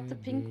 It's not the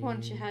pink one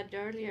she had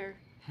earlier.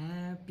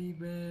 Happy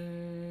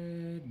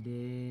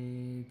birthday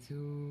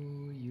to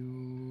you.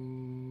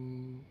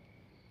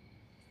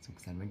 สุข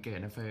สันต์วันเกิด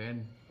นะเฟิร์น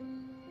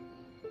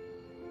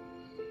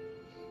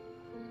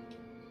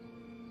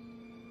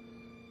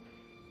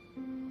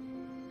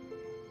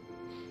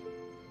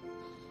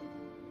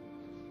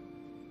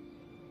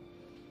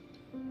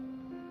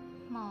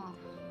หมอก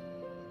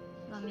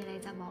เรามีอะไร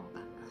จะบอกอ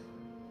ะ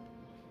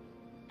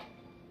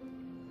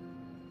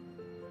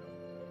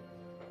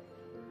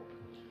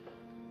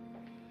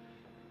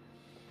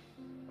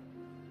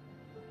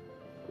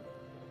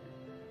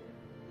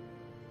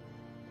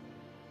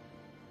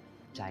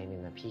ใจหนึ่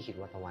งอะพี่คิด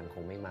ว่าตะวันค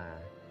งไม่มา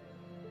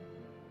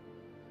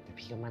แต่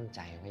พี่ก็มั่นใจ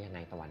ว่ายังไง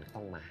ตะวันก็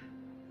ต้องมา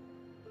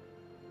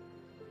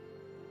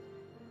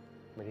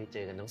ไม่ได้เจ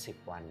อกันตั้ง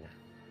10 วันนะ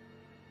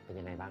เป็น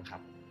ยังไงบ้างครั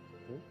บ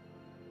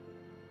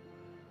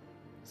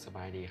สบ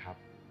ายดีครับ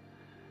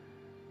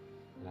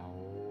แล้ว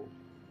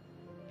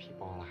พี่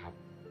ปอล่ะครับ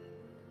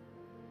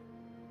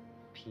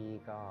พี่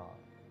ก็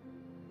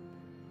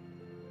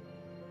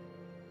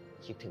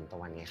คิดถึงตะ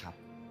วันไงครับ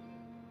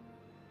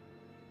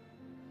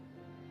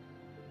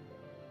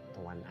ต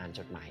ะวันอ่านจ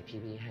ดหมายพี่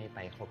ให้ไป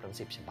ครบทั้ง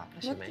10 ฉบับแล้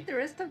วใช่ What ไหม did the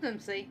rest of them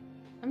say?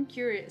 I'm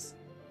curious.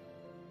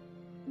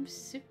 I'm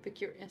super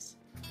curious.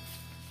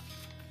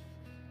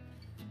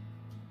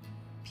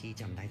 พี่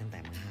จำได้ตั้งแต่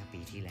เมื่อ5 ปี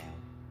ที่แล้ว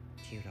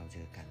ที่เราเจ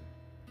อกัน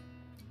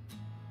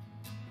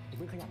เ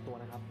พิ่งขยับตัว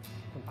นะครับ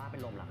คุณป้าเป็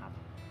นลมเหรอครับ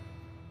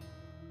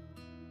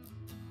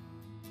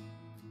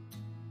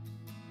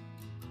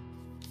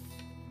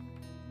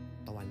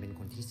ตะวันเป็น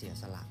คนที่เสีย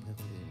สละเพื่อ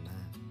คนอื่นม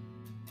าก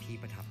พี่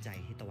ประทับใจ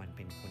ที่ตะวันเ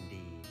ป็นคน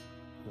ดี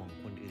ห่วง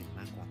คนอื่นม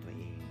ากกว่าตัว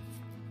เอง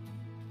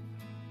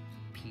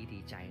พี่ดี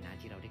ใจนะ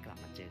ที่เราได้กลับ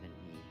มาเจอกัน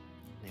อีก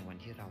ในวัน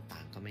ที่เราต่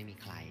างก็ไม่มี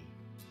ใคร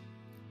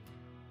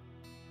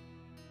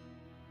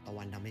ตะ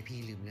วันทำให้พี่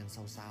ลืมเรื่อง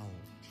เศร้า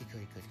ๆที่เค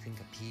ยเกิดขึ้น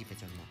กับพี่ไป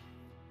จนหมด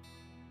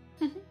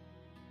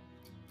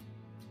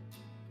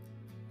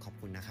ขอบ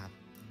คุณนะครับ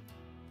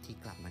ที่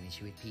กลับมาใน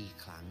ชีวิตพี่อีก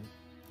ครั้ง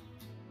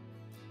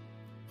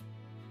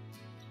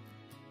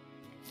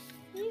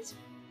He's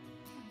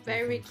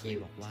very เคย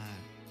cute. บอกว่า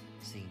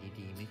สิ่ง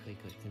ดีๆไม่เคย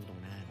เกิดขึ้นตร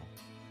งหน้าหรอก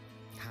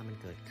ถ้ามัน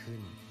เกิดขึ้น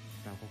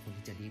เราก็ควร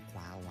ที่จะรีบค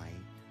ว้าเอาไว้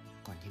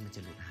ก่อนที่มันจ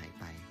ะหลุดหาย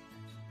ไป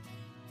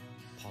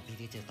พอพี่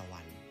ได้เจอตะวั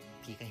น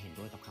พี่ก็เห็น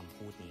ด้วยกับคำ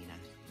พูดนี้นะ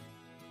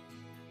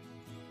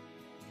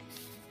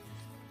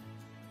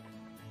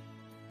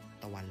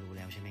ตะวันรู้แ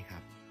ล้วใช่ไหมครั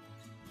บ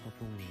ว่า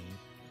พรุ่งนี้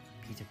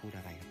พี่จะพูด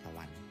อะไรกับตะ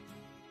วัน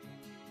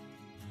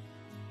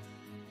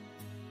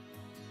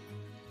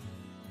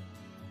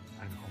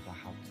อันขอบว่า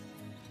ครับ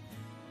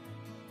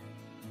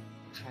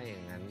ถ้าอย่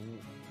างนั้น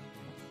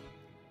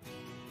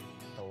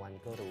ตะวัน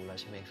ก็รู้แล้ว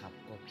ใช่ไหมครับ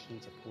ว่าพี่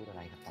จะพูดอะไ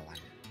รกับตะวัน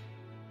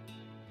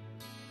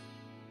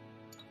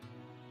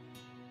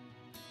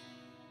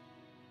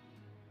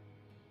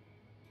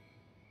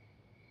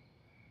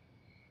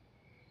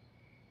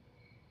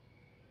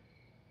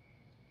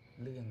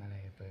เรื่องอะไร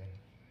เฟิร์น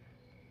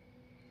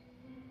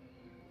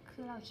คื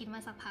อเราคิดมา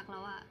สักพักแล้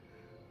วอะ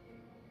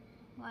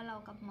ว่าเรา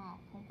กับหมอก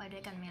คงไปด้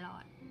วยกันไม่รอ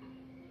ด เ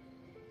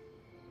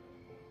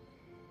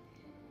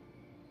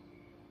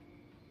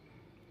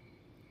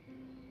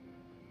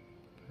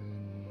ฟิ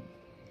ร์น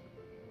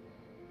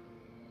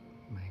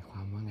หมายคว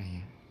ามว่าไงอ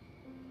ะ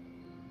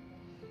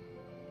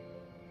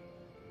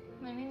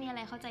มันไม่มีอะไ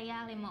รเข้าใจยา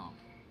กเลยหมอก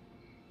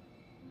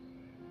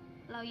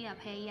เราอย่า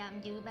พยายาม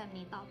ยื้อแบบ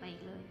นี้ต่อไปอี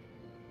กเลย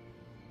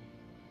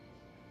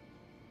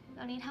แ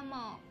ล้วนี้ถ้าหม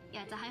อกอย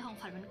ากจะให้ของ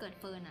ขวัญวันเกิด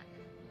เฟิร์นอะ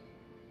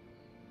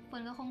เฟิร์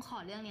นก็คงขอ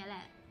เรื่องนี้แหล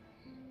ะ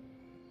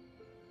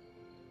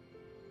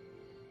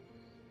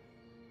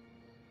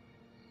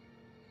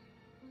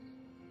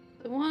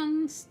One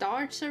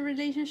starts a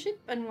relationship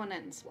and one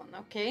ends one,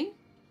 okay?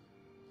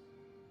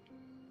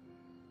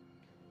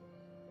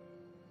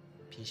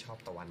 พี่ชอบ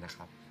ตะวันนะค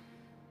รับ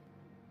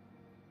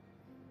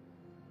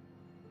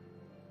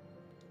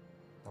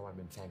ตะวันเ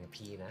ป็นแฟนกับ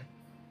พี่นะ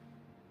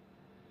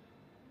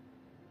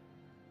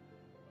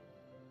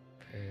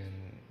เฟิร์น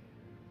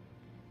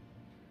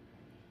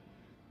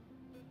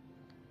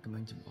กำลั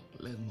งจะบอก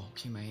เลิกหมอก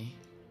ใช่ไหม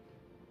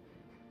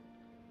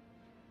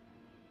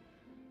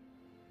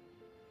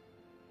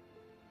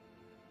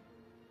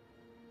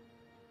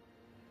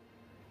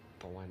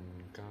ตะวัน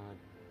ก็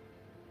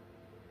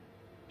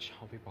ชอ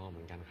บพี่ปอเห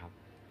มือนกันครับ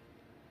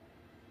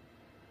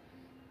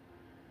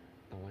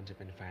ตะวันจะเ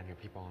ป็นแฟนกับ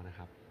พี่ปอนะค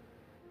รับ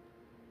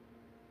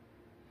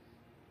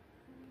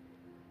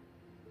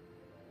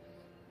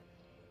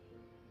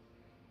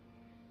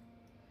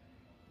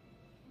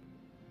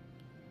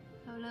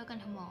เราเลิกกัน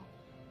เถอะหมอก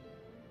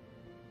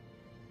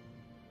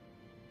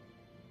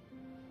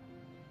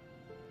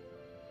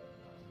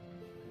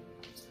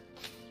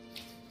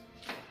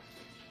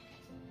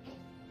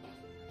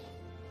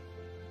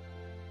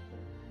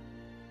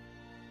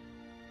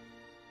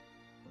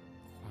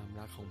ความ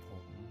รักของผ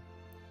ม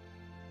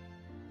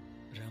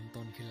เริ่ม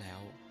ต้นขึ้นแล้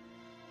ว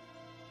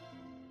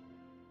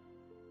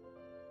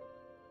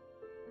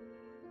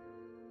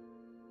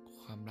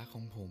ความรักข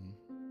องผม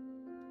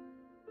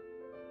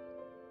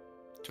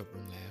จบล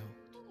งแล้ว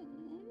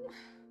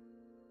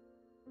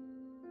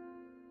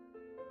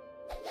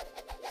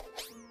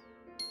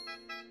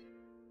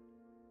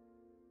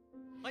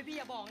เฮ้ยพี่อ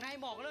ย่าบอกนาย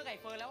บอกเลิกไก่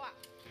เฟิร์นแล้วอ่ะ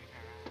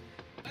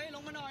เฮ้ยล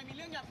งมาหน่อยมีเ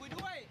รื่องอยากคุย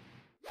ด้วย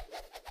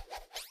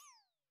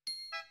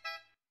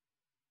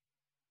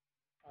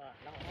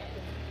แล้ว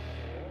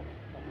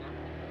ตกน้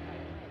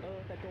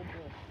ำแต่จมเล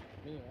ย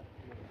นี่ครับ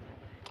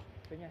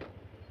เป็นไง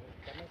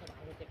จะไม่สบา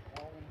ยจะเจ็บค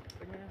อเ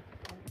ป็นไง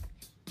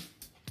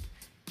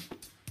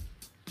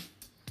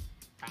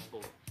ตังกู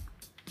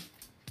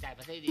จ่ายม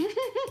าได้ดี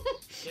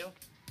เดี๋ยว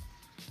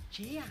เ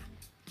ชี่ย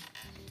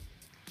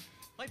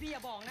เฮ้ยพี่อย่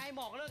าบอกนาย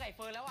บอกเลิกไก่เ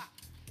ฟิร์นแล้วอ่ะ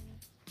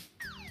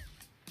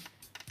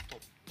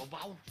ตบเบ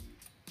า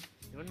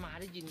ๆเดี๋ยวมันมา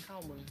ได้ยินเข้า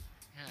มึง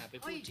ไป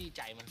พูดจี้ใ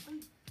จ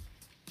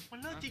มัน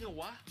เลิกจริงเหรอ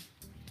วะ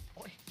โ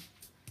อ๊ย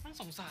มัน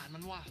สงสารมั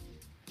นว่ะ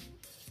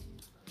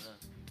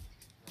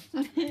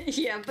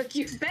Yeah, but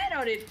you bet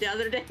on it the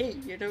other day,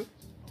 you know.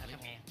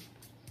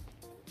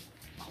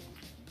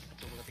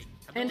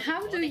 And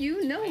how do you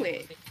know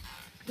it?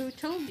 Who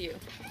told you?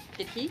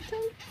 Did he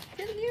tell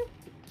you?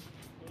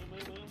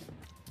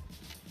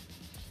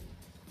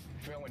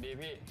 เพื่อนสวัสดี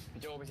พี่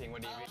โจไปสิงสวั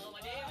สดีพี่ สวั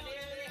สดี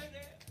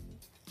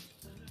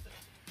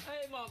เฮ้ย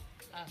บอก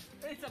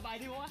เฮ้ยสบาย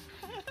ดีวะ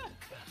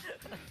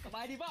สบ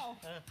ายดีเปล่า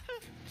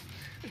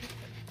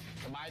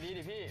สบายดี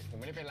ดิพี่ผม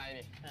ไม่ได้เป็นไร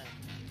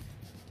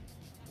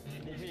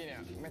นี่พี่เนี่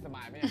ยไม่สบ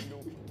ายไม่ดู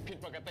ผิด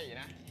ปกติ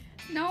นะ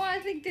No, I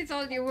think they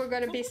told you were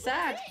gonna be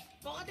sad.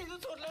 ปกติ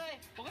สุดๆเลย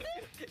ปกติ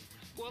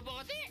กลัวปก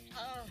ติ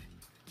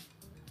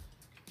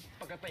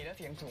ปกติแล้วเ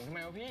สียงสูงทำไม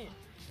วะพี่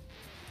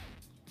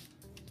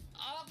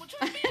กูช่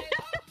วยพี่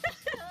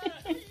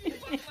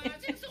มา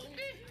เสียงสูง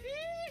ดิ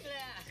เล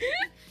ย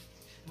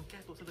มึงแก้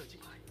ตัวเสด็จชิบ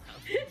หาย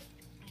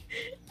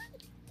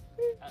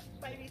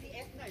ไป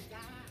BTS หน่อย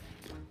จ้า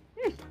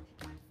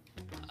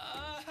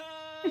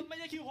ไม่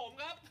ใช่คิวผม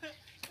ครับ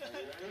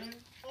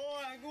โอ้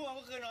ยกูเ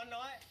มื่อคืนนอน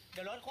น้อยเ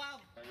ดี๋ยวรถคว่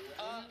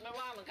ำไม่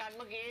ว่าเหมือนกันเ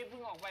มื่อกี้เพิ่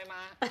งออกไปม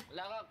าแ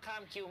ล้วก็ข้า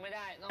มคิวไม่ไ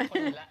ด้ต้องคน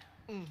อื่นละ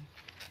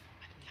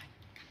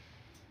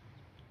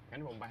งั้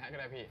นผมไปให้ก็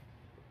ได้พี่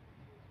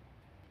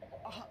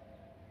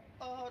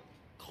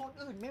คน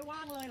อื่นไม่ว่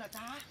างเลยเหรอ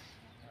จ๊ะ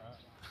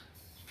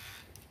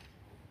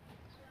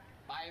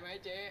ไปไหม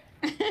เจ๊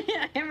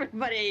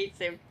Everybody hates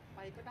him. ไป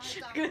ก็ได้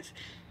จ้ะ Because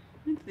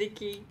I think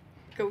he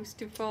goes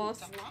too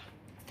fast.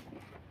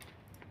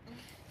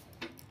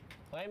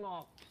 เฮ้ยหมอ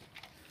ก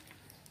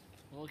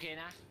โอเค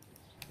นะ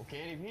โอเค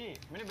ดิพี่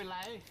ไม่ได้เป็นไร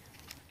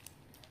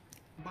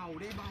เบา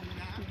ได้เบา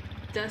นะ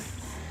Does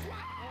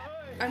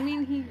I mean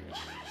he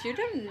should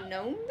have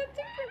known that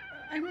they were,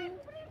 I mean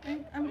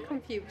I'm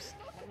confused.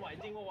 มันไหว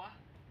จริงวะ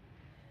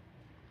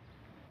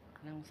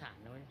น่าสงสาร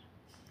นะเว้ย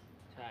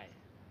ใช่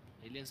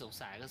ในเรื่องสง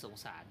สารก็สง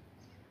สาร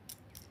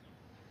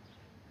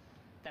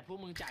แต่พวก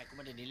มึงจ่ายกู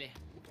มาเดี๋ยวนี้เลย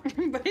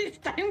But it's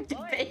time to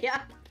pay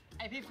up. ไ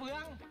อพี่เฟือ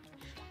ง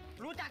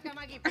รู้จักกัน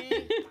มากี่ปี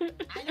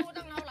อายุ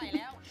ตั้งเท่าไหร่แ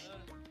ล้ว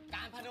ก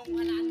ารพ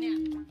นันเนี่ย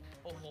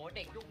โอ้โหเ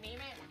ด็กยุคนี้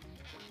แม่ง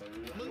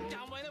มึงจ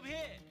ำไว้นะ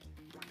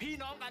พี่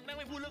น้องกันแม่ง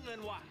ไม่พูดเรื่องเงิน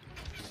ว่ะ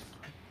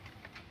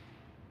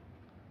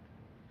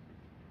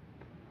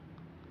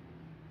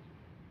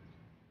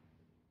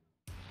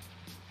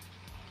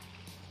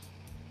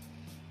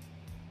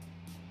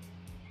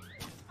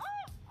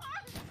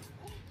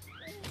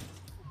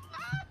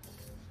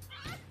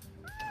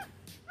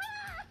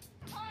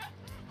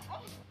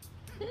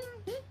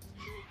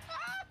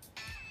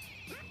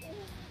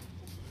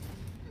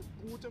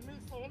จะไม่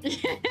สน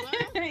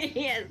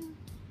Yes.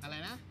 อะไร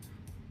นะ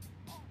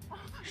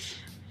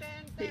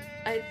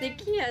I think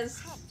he has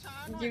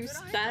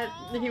used that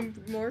him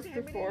more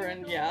before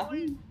and yeah.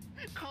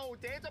 เข้า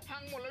เจ๊จะพั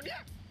งหมดแล้วเนี่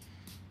ย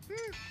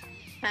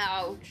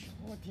Ouch. โ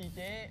ทษทีเ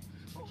จ๊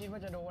ไม่คิดว่า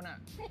จะโดนอ่ะ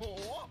โอ้โห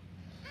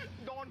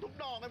โดนทุก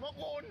ดอกเลยพวก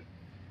คุณ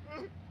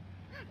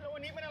แล้ววั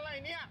นนี้เป็นอะไร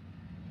เนี่ย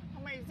ท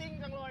ำไมซิ่ง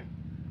จังเลย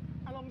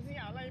อารมณ์เสี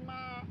ยอะไรม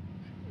า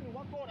หรือ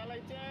ว่าโกรธอะไร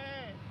เจ๊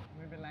ไ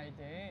ม่เป็นไร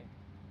เจ๊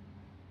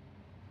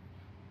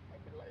ไม่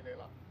เป็นไรเลย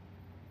ล่ะ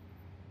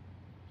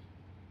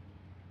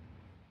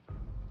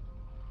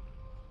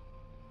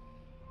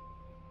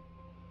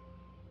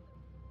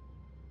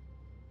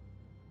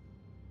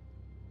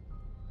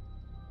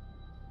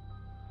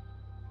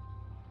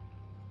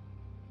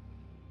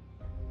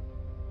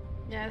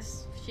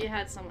Yes, she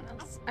had someone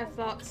else. I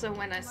thought so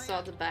when I saw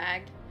the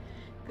bag.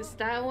 Because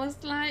that was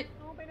like...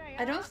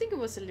 I don't think it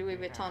was a Louis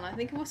Vuitton. I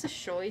think it was a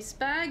Choice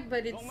bag,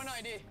 but it's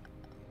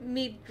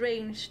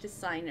mid-range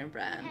designer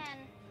brand.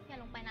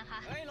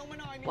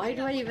 Why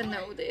do I even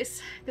know this?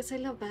 Because I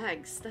love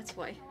bags, that's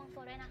why.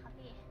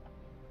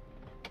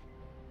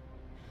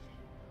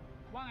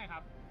 ว่าไงครั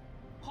บ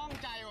ข้อง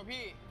ใจว่ะ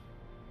พี่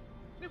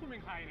นี่คุณเป็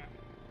นใครเนี่ย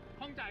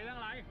ข้องใจเรื่อง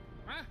อะไร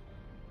ฮะ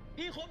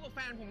พี่คบกับแฟ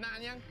นผมนาน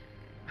ยัง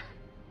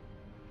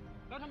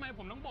แล้วทำไมผ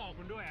มต้องบอก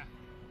คุณด้วยอ่ะ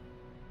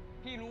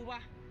พี่รู้ปะ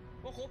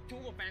ว่าคบ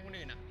ชู้กับแฟนคน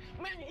อื่นอ่ะ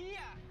แม่งเหี้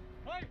ย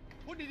เฮ้ย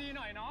พูดดีๆห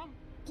น่อยน้อง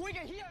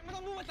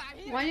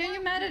Why are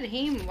you mad at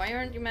him? Why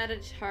aren't you mad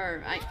at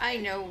her? I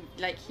know,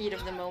 like, heat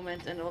of the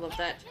moment and all of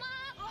that.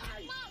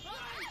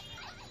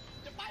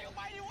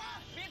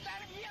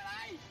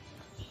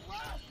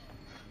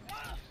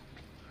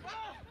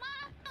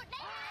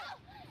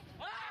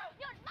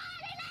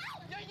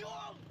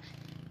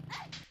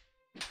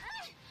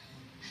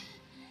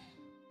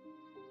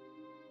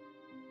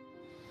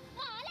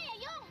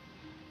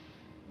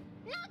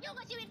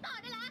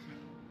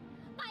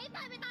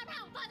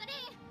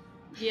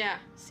 Yeah,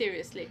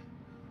 seriously.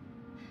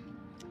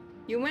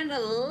 You went a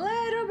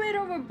little bit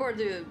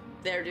overboard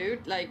there,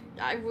 dude. Like,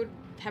 I would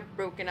have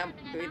broken up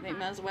with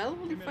him as well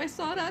if I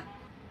saw that.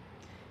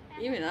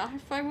 Even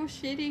if I was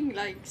cheating,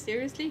 like,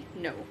 seriously?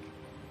 No.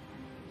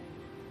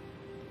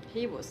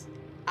 He was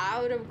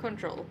out of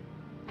control.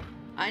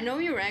 I know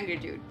you're angry,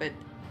 dude, but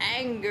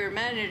anger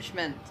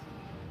management.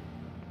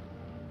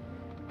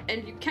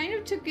 And you kind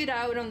of took it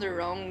out on the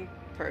wrong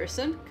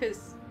person,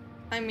 because,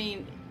 I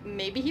mean,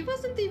 maybe he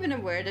wasn't even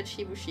aware that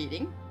she was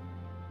cheating.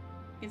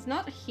 It's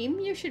not him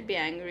you should be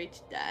angry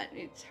at,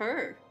 it's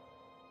her.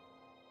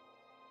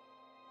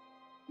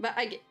 But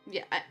I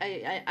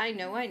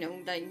know,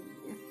 like,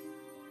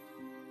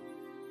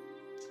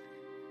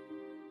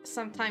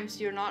 sometimes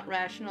you're not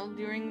rational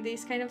during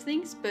these kind of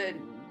things, but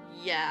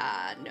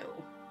yeah,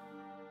 no.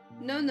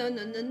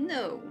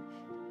 No.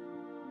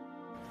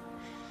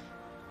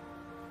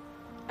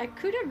 I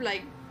could have,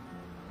 like,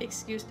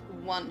 excused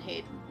one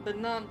hit, but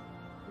not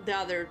the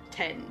other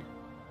 10.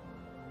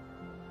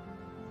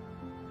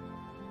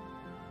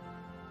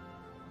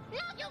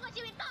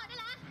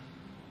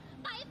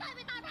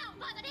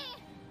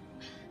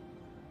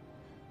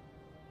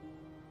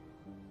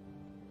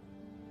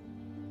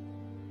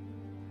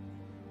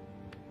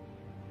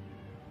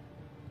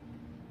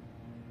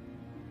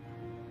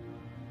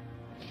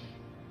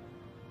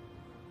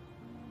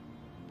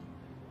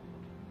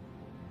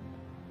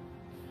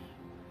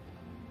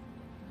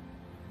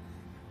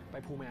ไป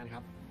ภูแมนค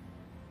รับ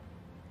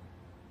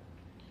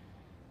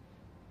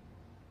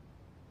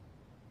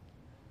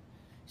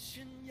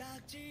ฉันอยา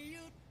กจะห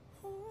ยุด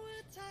หัว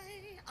ใจ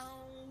เอา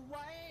ไ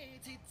ว้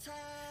ที่เธอ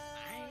แ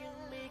ต่ยัง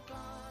ไม่ก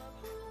ล้า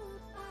พูด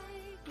ไป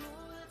กลั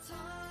วเธ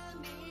อ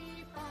หนี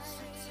ไป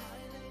สุดท้าย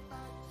เลย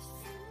ตัด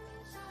สิน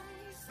ใจ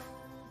ส่ง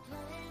เพล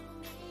ง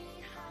นี้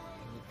ให้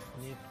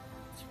นี่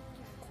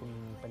คุณ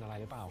เป็นอะไร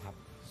หรือเปล่าครับ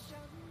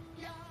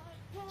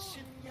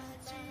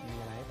มี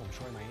อะไรให้ผม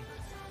ช่วยไหม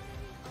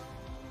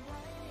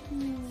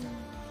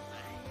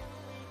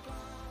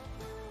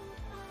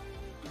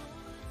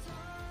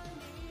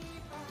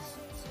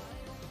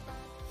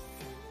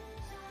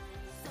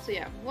So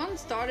yeah, one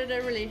started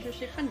a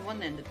relationship and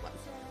one ended one.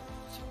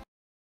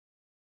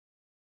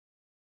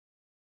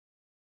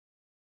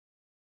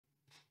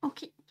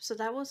 Okay, so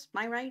that was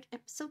My Right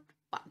episode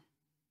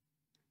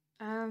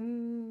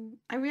 1.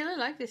 I really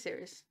like this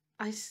series.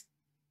 I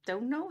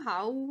don't know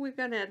how we're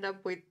gonna end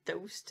up with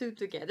those two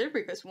together,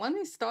 because one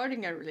is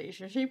starting a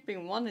relationship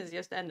and one is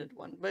just ended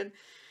one, but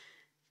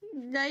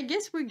I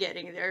guess we're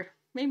getting there.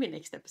 Maybe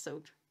next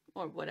episode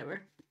or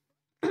whatever.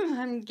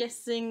 I'm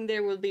guessing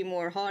there will be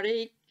more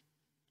heartache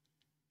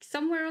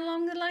somewhere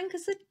along the line,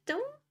 because I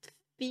don't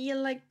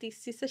feel like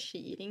this is a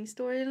cheating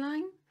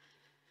storyline.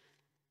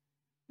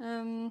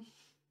 And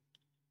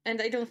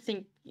I don't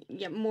think,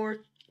 more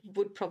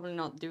would probably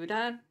not do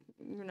that,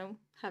 you know,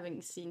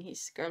 having seen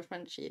his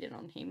girlfriend cheating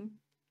on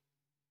him.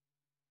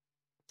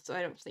 So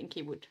I don't think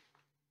he would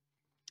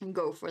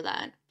go for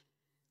that.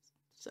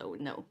 So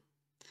no.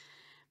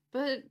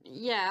 But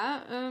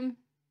yeah,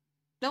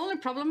 the only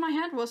problem I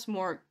had was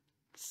more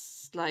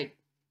like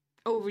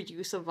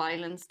overuse of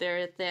violence there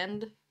at the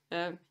end.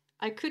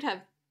 I could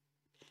have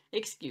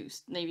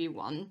excused maybe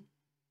one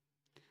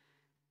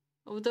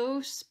of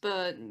those,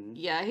 but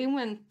yeah, he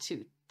went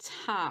to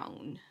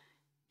town.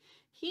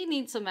 He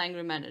needs some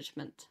anger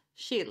management.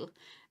 Chill.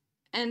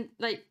 And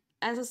like,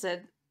 as I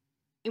said,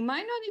 it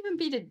might not even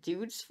be the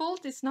dude's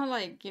fault. It's not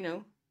like, you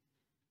know,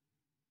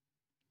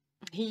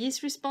 he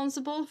is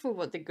responsible for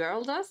what the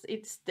girl does.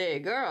 It's the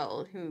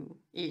girl who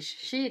is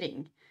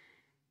cheating.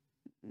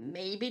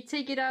 Maybe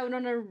take it out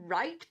on a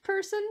right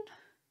person.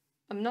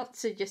 I'm not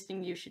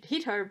suggesting you should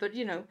hit her, but,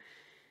 you know,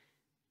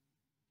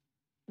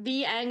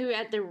 be angry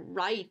at the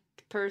right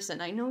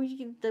person. I know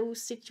in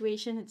those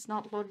situations it's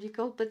not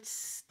logical, but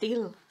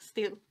still.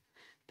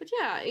 But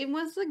yeah, it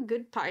was a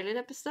good pilot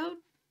episode.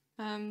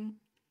 I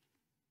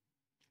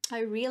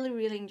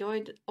really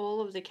enjoyed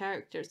all of the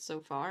characters so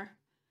far.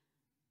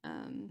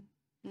 And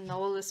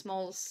all the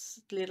small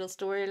little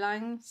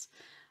storylines.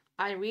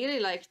 I really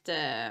liked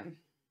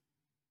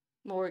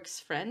Morg's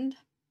friend.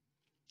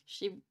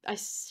 She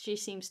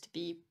seems to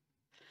be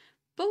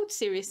both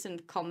serious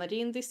and comedy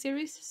in this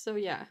series, so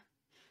yeah.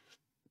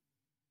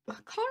 I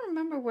can't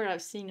remember where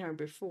I've seen her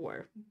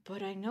before,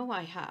 but I know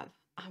I have.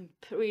 I'm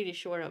pretty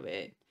sure of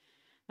it.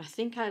 I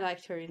think I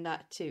liked her in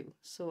that too,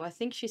 so I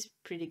think she's a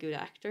pretty good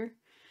actor,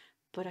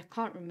 but I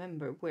can't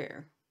remember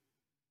where.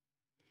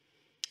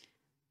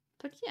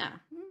 But yeah,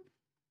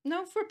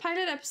 no, for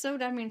pilot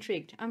episode, I'm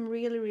intrigued. I'm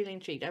really, really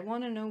intrigued. I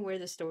want to know where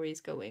the story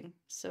is going.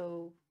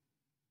 So,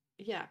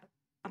 yeah,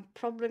 I'm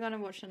probably gonna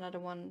watch another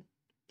one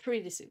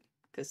pretty soon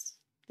because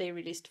they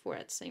released 4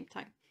 at the same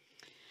time.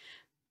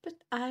 But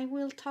I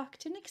will talk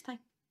to you next time.